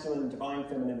divine masculine and divine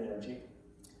feminine energy.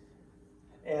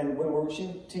 And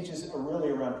she teaches really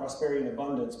around prosperity and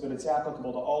abundance, but it's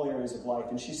applicable to all areas of life.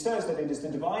 And she says that it is the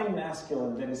divine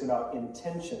masculine that is about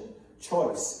intention,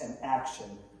 choice, and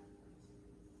action.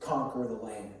 Conquer the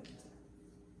land.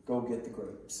 Go get the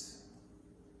grapes.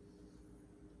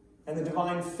 And the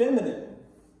divine feminine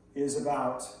is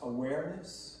about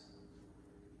awareness,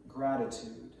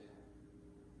 gratitude,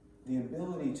 the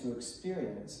ability to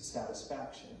experience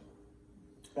satisfaction.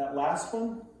 That last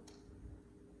one,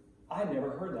 I'd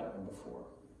never heard that one before.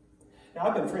 Now,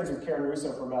 I've been friends with Karen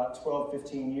Russo for about 12,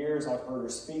 15 years. I've heard her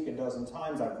speak a dozen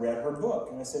times. I've read her book.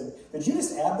 And I said, did you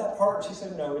just add that part? And she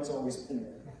said, no, it's always been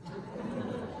there.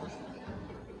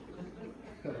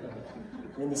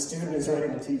 When the student is ready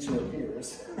to teach, it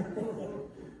appears.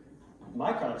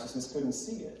 My consciousness couldn't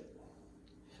see it.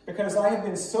 Because I have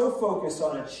been so focused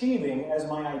on achieving as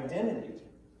my identity,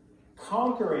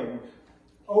 conquering,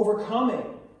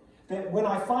 overcoming, that when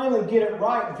I finally get it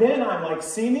right, then I'm like,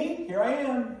 see me? Here I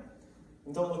am.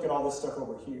 And don't look at all this stuff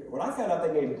over here. When I found out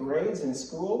they gave grades in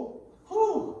school,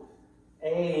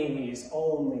 A's,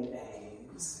 only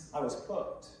A's. I was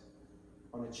hooked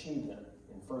on achievement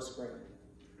in first grade.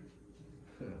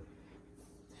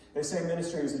 They say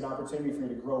ministry is an opportunity for you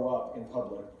to grow up in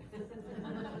public.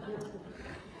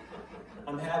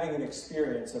 I'm having an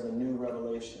experience of a new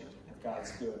revelation of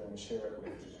God's good, and I'm going to share it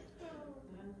with you.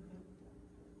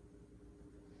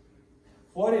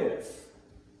 What if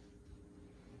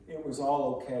it was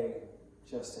all okay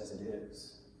just as it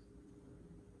is?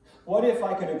 What if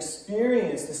I could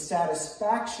experience the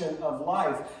satisfaction of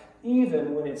life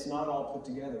even when it's not all put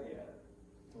together yet,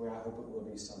 the way I hope it will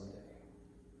be someday?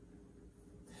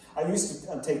 I used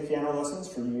to take piano lessons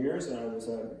for years, and I was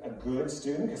a good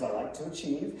student because I like to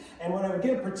achieve. And when I would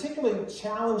get a particularly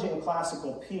challenging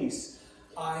classical piece,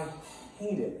 I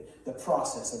hated the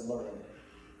process of learning it.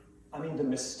 I mean, the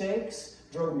mistakes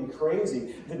drove me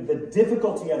crazy. The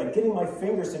difficulty of it, getting my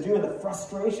fingers to do it, the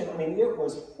frustration, I mean, it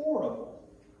was horrible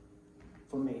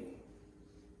for me.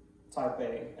 Type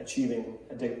A, achieving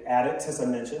addicts, as I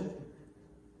mentioned.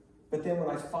 But then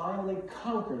when I finally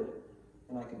conquered it,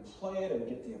 and I could play it and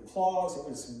get the applause, it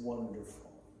was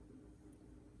wonderful.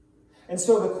 And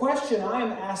so the question I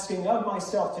am asking of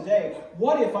myself today,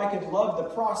 what if I could love the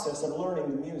process of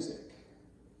learning the music?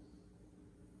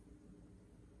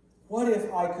 What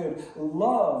if I could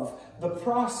love the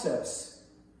process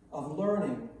of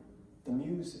learning the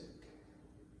music?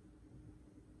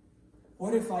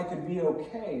 What if I could be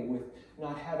okay with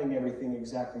not having everything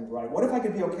exactly right? What if I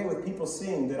could be okay with people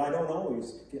seeing that I don't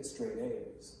always get straight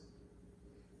A's?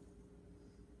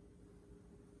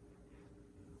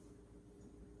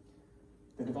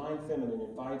 The divine feminine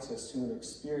invites us to an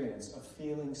experience of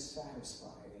feeling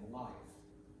satisfied in life,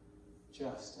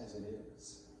 just as it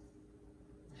is.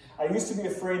 I used to be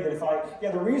afraid that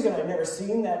the reason I'd never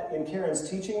seen that in Karen's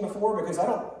teaching before, because I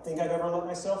don't think I've ever let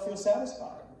myself feel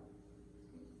satisfied.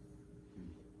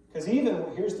 Because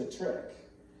here's the trick,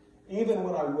 even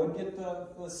when I would get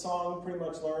the song pretty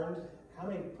much learned, how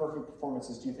many perfect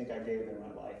performances do you think I gave in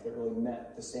my life that really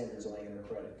met the standards of my inner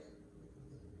critic?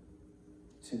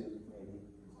 2, maybe,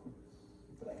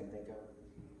 that I can think of.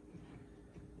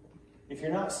 If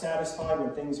you're not satisfied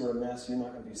when things are a mess, you're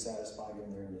not going to be satisfied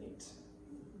when they're neat.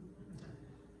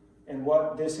 And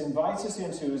what this invites us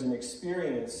into is an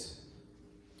experience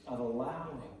of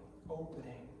allowing,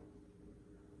 opening.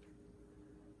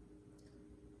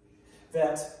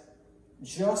 That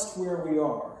just where we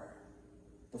are,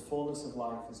 the fullness of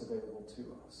life is available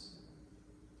to us.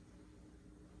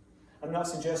 I'm not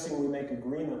suggesting we make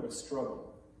agreement with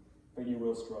struggle, but you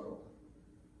will struggle.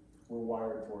 We're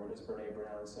wired for it, as Brene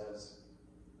Brown says.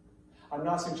 I'm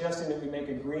not suggesting that we make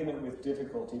agreement with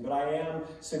difficulty, but I am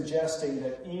suggesting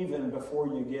that even before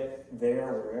you get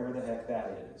there, wherever the heck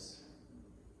that is,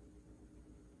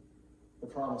 the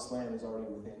promised land is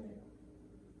already within you.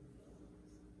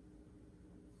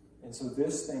 And so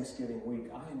this Thanksgiving week,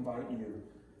 I invite you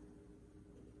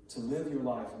to live your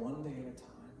life one day at a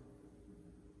time,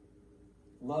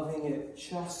 loving it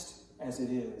just as it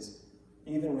is,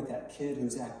 even with that kid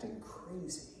who's acting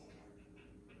crazy.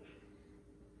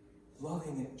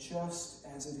 Loving it just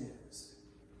as it is.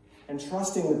 And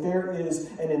trusting that there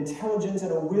is an intelligence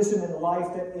and a wisdom in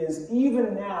life that is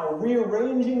even now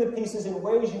rearranging the pieces in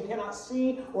ways you cannot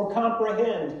see or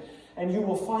comprehend. And you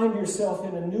will find yourself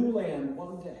in a new land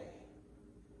one day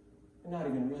and not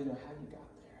even really know how you got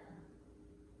there.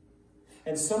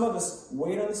 And some of us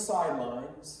wait on the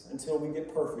sidelines until we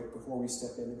get perfect before we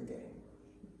step into the game.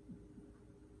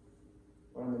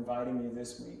 What I'm inviting you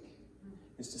this week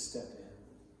is to step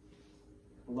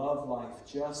in. Love life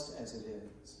just as it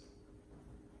is.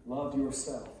 Love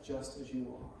yourself just as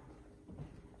you are.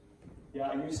 Yeah,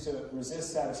 I used to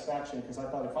resist satisfaction because I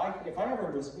thought if I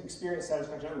ever experienced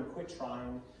satisfaction, I would quit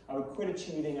trying, I would quit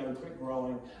achieving, I would quit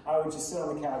growing, I would just sit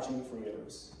on the couch and eat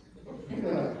Fritos.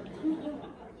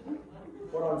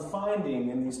 What I'm finding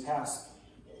in these past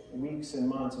weeks and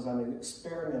months as I'm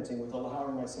experimenting with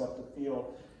allowing myself to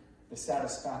feel the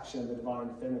satisfaction of the divine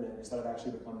feminine is that I've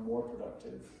actually become more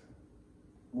productive,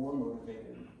 more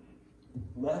motivated,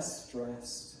 less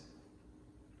stressed,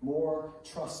 more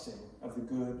trusting of the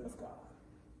good of God.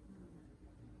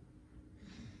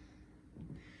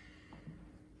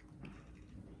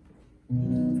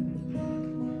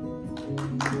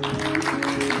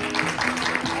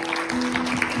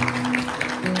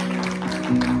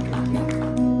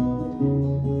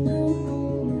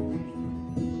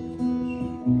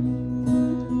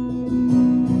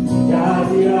 God,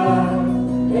 you are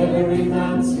every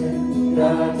mountain.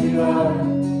 God, you are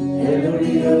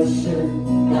every ocean.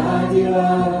 God, you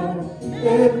are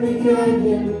every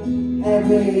canyon,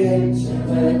 every inch of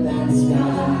earth and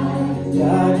sky.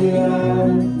 God, you are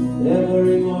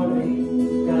every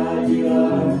morning. God, you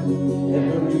are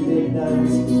every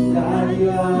midnight. God, you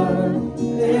are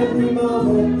every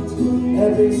moment,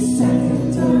 every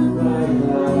second of my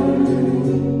life.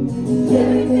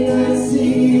 Everything I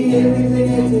see, everything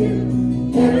I do,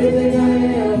 everything I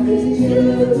am is you.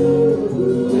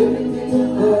 Everything I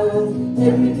love,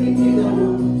 everything you know,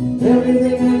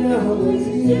 everything I know is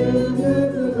you.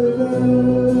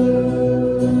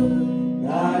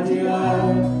 God, you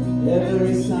are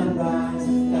every sunrise.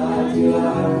 God, you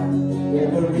are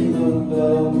every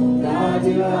moonbow. God,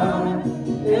 you are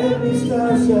every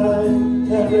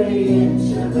starshine, every inch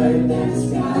of earth and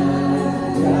sky.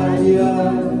 God, you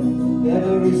are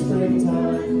every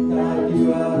springtime. God, you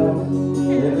are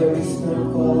every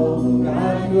snowfall.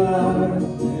 God, you are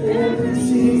every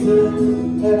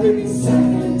season, every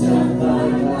second of my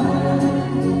life.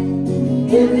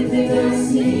 Everything I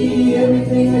see,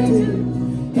 everything I do,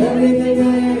 everything I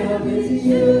am is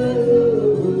you.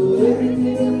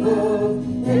 Everything I love,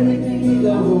 everything you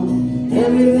know,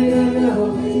 everything I know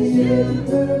is you.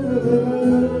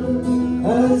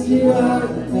 'Cause you are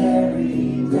the very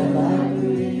breath I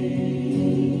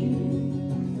breathe.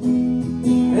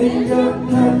 And your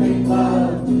perfect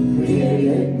love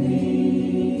created me.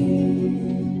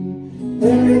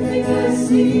 Everything I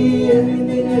see,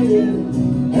 everything I do,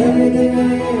 everything I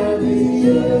am is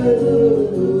you.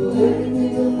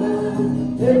 Everything I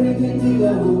love, everything you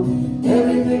know,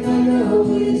 everything I know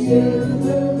is you.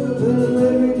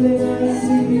 Everything I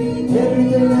see,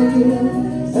 everything I do,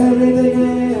 everything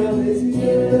I am is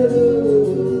you.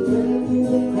 Everything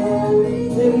I love,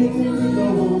 everything you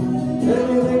know,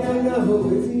 everything I know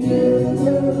is you.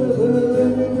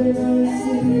 Everything I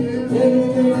see,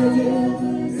 everything I do,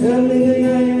 everything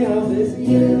I am is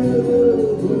you.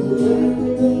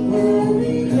 Everything I love,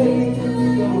 everything you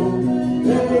know,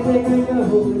 everything I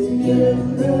know is you.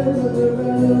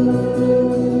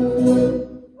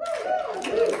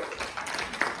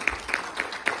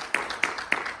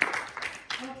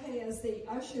 Okay, as the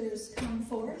ushers come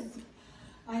forth,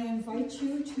 I invite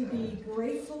you to be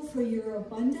grateful for your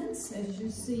abundance as you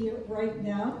see it right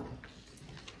now.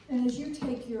 And as you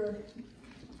take your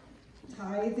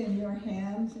tithe in your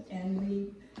hand and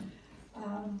we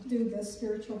do the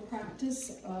spiritual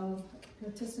practice of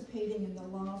participating in the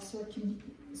law of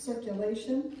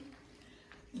circulation,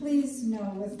 please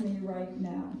know with me right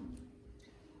now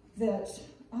that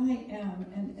I am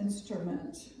an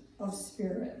instrument of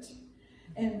spirit,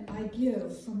 and I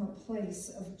give from a place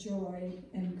of joy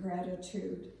and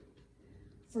gratitude.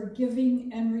 For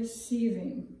giving and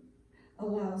receiving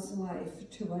allows life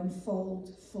to unfold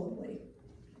fully.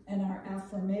 And our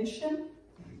affirmation: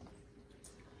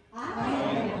 I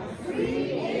am a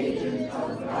free agent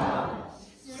of God,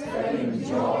 spreading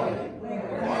joy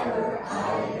wherever I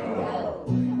go.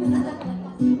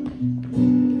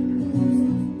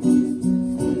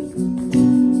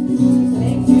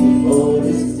 Thank you for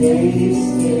this day,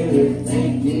 Spirit.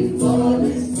 Thank you for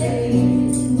this day.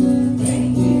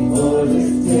 Thank you for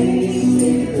this day,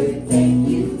 Spirit. Thank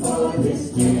you for this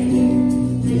day.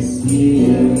 This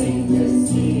healing, this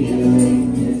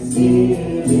healing, this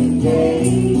healing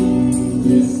day.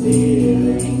 This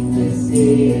healing, this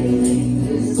healing,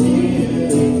 this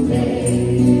healing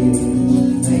day.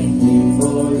 Thank you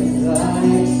for this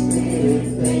life, Spirit.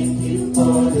 Thank you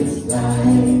for this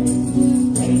life.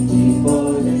 Thank you for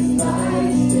this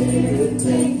life, Spirit.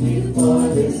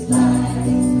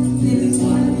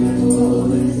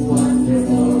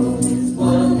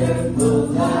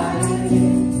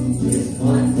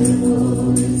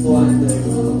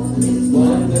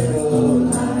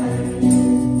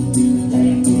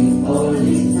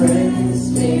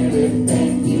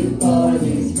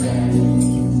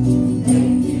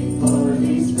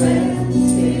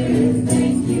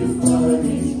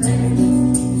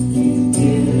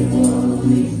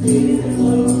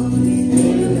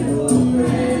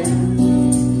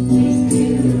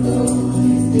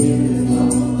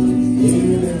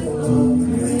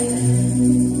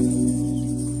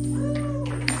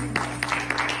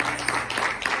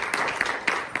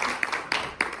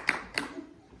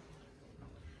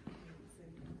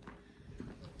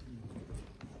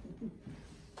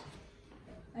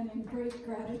 great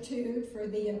gratitude for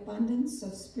the abundance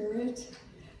of spirit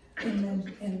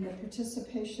in the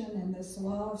participation in this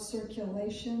law of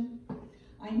circulation.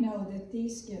 I know that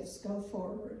these gifts go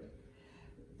forward,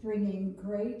 bringing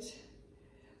great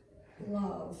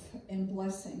love and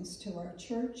blessings to our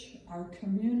church, our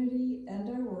community, and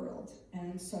our world.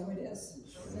 And so it is.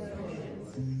 So it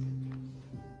is.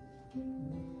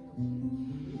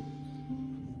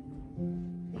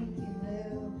 Thank you,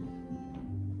 Lou.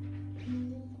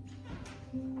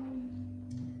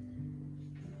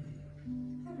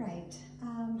 All right.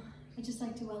 I'd just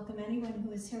like to welcome anyone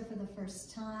who is here for the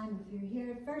first time. If you're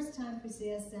here first time for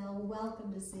CSL,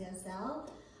 welcome to CSL.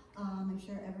 I'm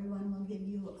sure everyone will give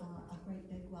you a great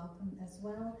big welcome as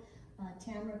well.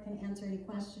 Tamara can answer any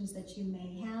questions that you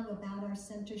may have about our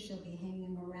center. She'll be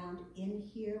hanging around in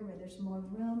here where there's more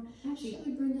room. Actually,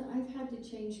 Brenda, I've had to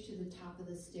change to the top of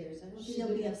the stairs. I don't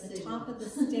She'll be at the top of the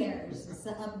stairs. It's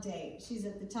the update. She's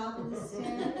at the top of the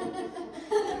stairs.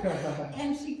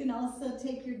 And she can also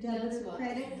take your debit or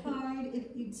credit card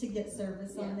if you to get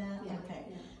service on that. Yeah, okay.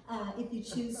 yeah. If you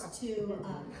choose to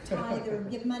tithe or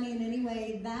give money in any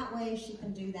way, that way she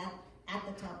can do that at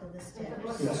the top of the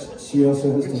stairs. She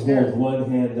also has to hold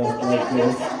one hand up like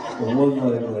this and one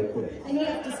leg like this. And you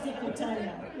have to stick your tongue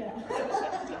out. Yeah.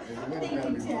 Thank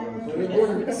you, Tamara.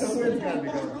 Whatever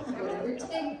it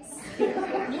takes.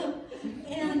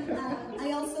 And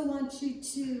I also want you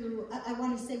to, I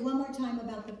want to say one more time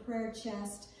about the prayer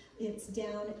chest. It's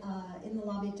down in the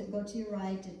lobby. To go to your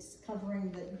right. It's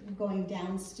covering the going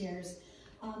downstairs.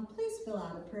 Please fill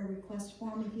out a prayer request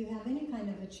form if you have any kind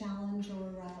of a challenge,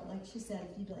 or like she said,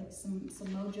 if you'd like some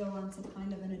mojo on some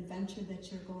kind of an adventure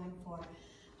that you're going for.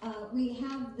 We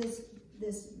have this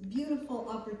beautiful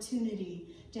opportunity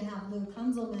to have Lou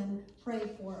Kunzelman pray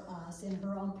for us in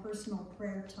her own personal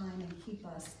prayer time and keep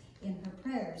us in her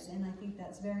prayers. And I think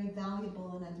that's very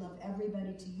valuable, and I'd love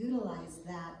everybody to utilize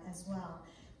that as well.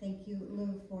 Thank you,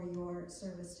 Lou, for your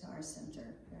service to our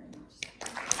center very much.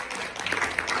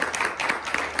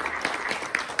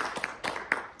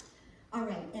 All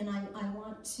right, and I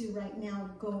want to right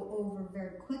now go over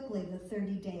very quickly the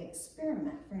 30-day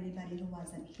experiment for anybody who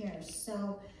wasn't here.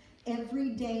 So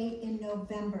every day in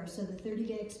November, so the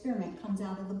 30-day experiment comes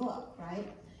out of the book, right?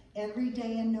 Every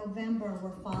day in November,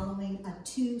 we're following a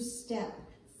 2-step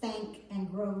Thank and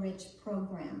Grow Rich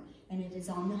program, and it is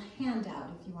on the handout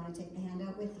if you want to take the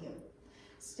handout with you.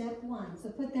 Step 1, so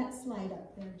put that slide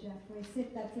up there, Jeffrey, see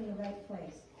if that's in the right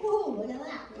place. Oh, look at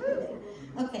that. Look at it.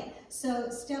 Okay, so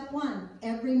step 1,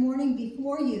 every morning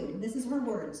before you, this is her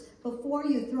words, before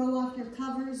you throw off your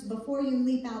covers, before you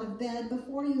leap out of bed,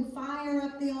 before you fire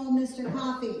up the old Mr.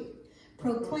 Coffee,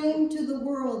 proclaim to the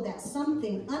world that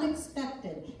something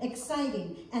unexpected,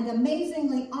 exciting, and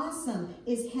amazingly awesome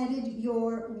is headed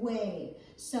your way.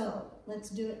 So let's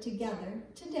do it together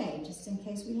today, just in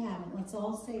case we haven't. Let's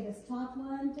all say this top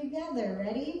one together.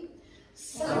 Ready?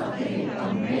 Something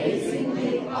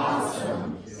amazingly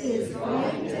awesome is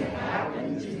going to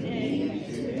happen to me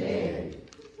today.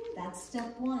 That's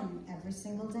step 1, every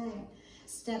single day.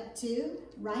 Step 2,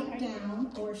 write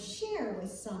down or share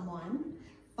with someone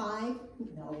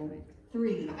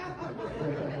 3.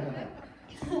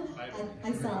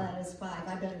 I saw that as 5.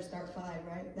 I better start 5,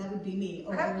 right? That would be me,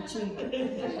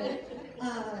 overachieving.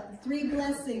 3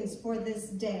 blessings for this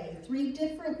day. 3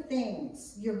 different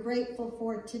things you're grateful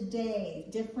for today,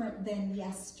 different than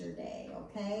yesterday,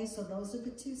 okay? So those are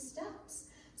the 2 steps.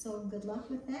 So good luck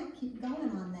with that. Keep going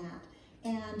on that.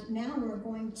 And now we're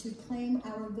going to claim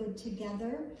our good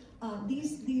together.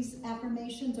 These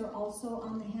affirmations are also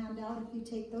on the handout. If you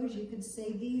take those, you could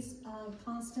say these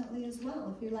constantly as well.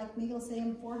 If you're like me, you'll say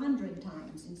them 400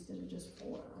 times instead of just 4.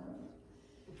 I don't know.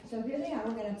 So here they are.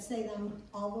 We're going to say them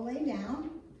all the way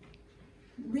down.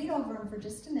 Read over them for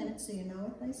just a minute so you know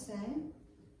what they say.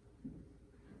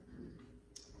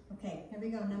 Okay, here we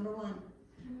go. Number 1.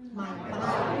 My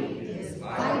body is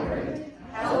vibrant,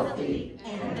 healthy,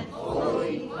 and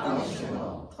fully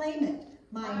functional. Claim it.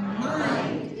 My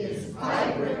mind is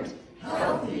vibrant,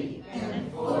 healthy,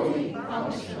 and fully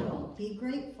functional. Be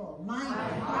grateful. My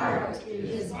heart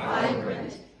is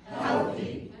vibrant,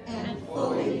 healthy, and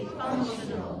fully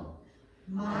functional.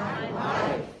 My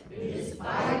life is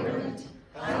vibrant,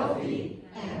 healthy,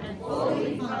 and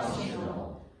fully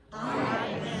functional. I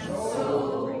am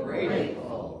so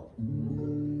grateful.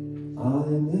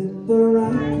 I'm in the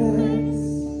right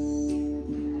place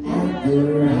at the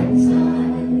right time.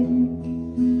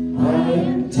 I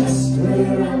am just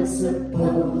where I'm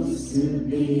supposed to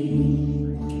be.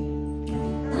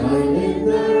 I'm in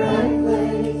the right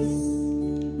place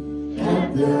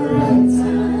at the right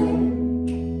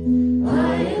time. I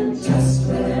am just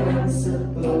where I'm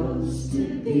supposed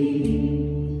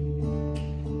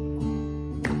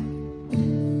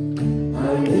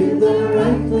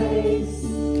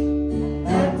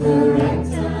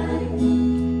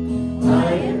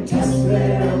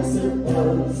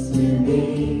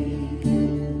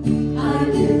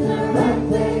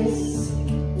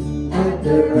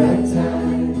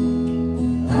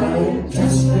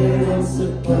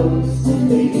supposed to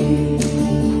be.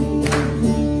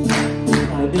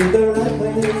 I'm in the right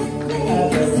place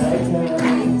at the right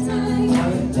time.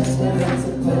 I'm just where I'm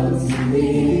supposed to be.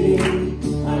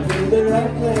 I'm in the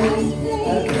right place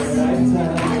at the right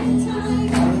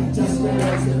time. I'm just where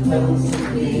I'm supposed to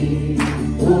be.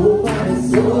 Oh, my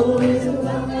soul is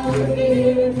welcome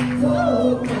here.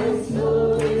 Oh, my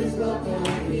soul is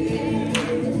welcome here.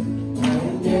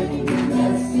 I'm getting the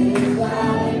message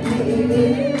loud and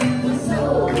clear. My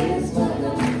soul is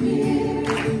welcome here.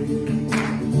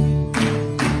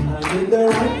 I'm in the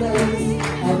right place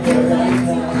at the right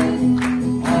time.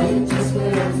 I'm just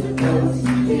where I'm supposed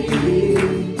to be.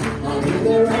 I'm in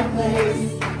the right place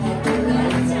at the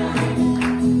right time.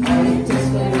 I'm just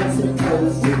where I'm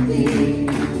supposed to be.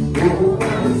 Oh,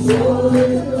 my soul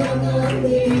is welcome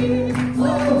here.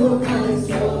 Oh, my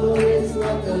soul is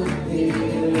welcome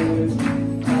here.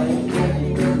 I'm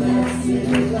getting the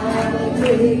message loud and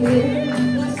clear.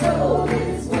 My soul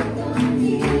is welcome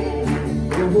here.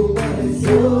 Oh, my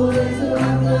soul is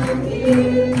welcome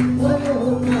here.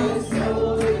 Oh, my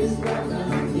soul is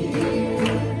welcome here.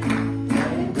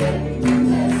 I'm getting the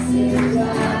message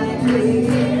loud and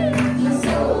clear. My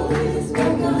soul is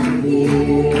welcome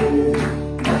here.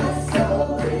 My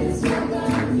soul is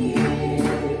welcome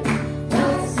here.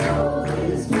 My soul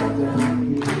is welcome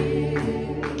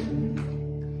here.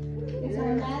 It's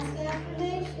our last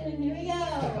affirmation. Here we go.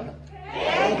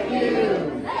 Thank you.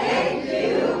 Thank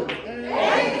you.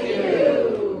 Thank you.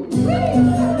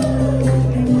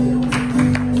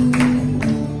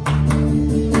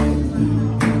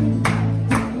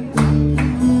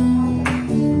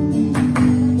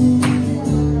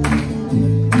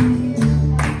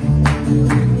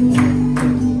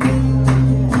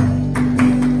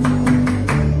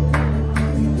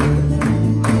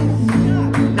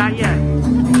 Not yet.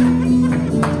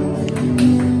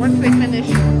 Once they finish